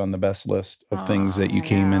 3.5 on the best list of things that you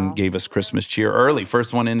came and gave us Christmas cheer early.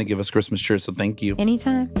 First one in to give us Christmas cheer. So thank you.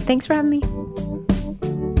 Anytime. Thanks for having me.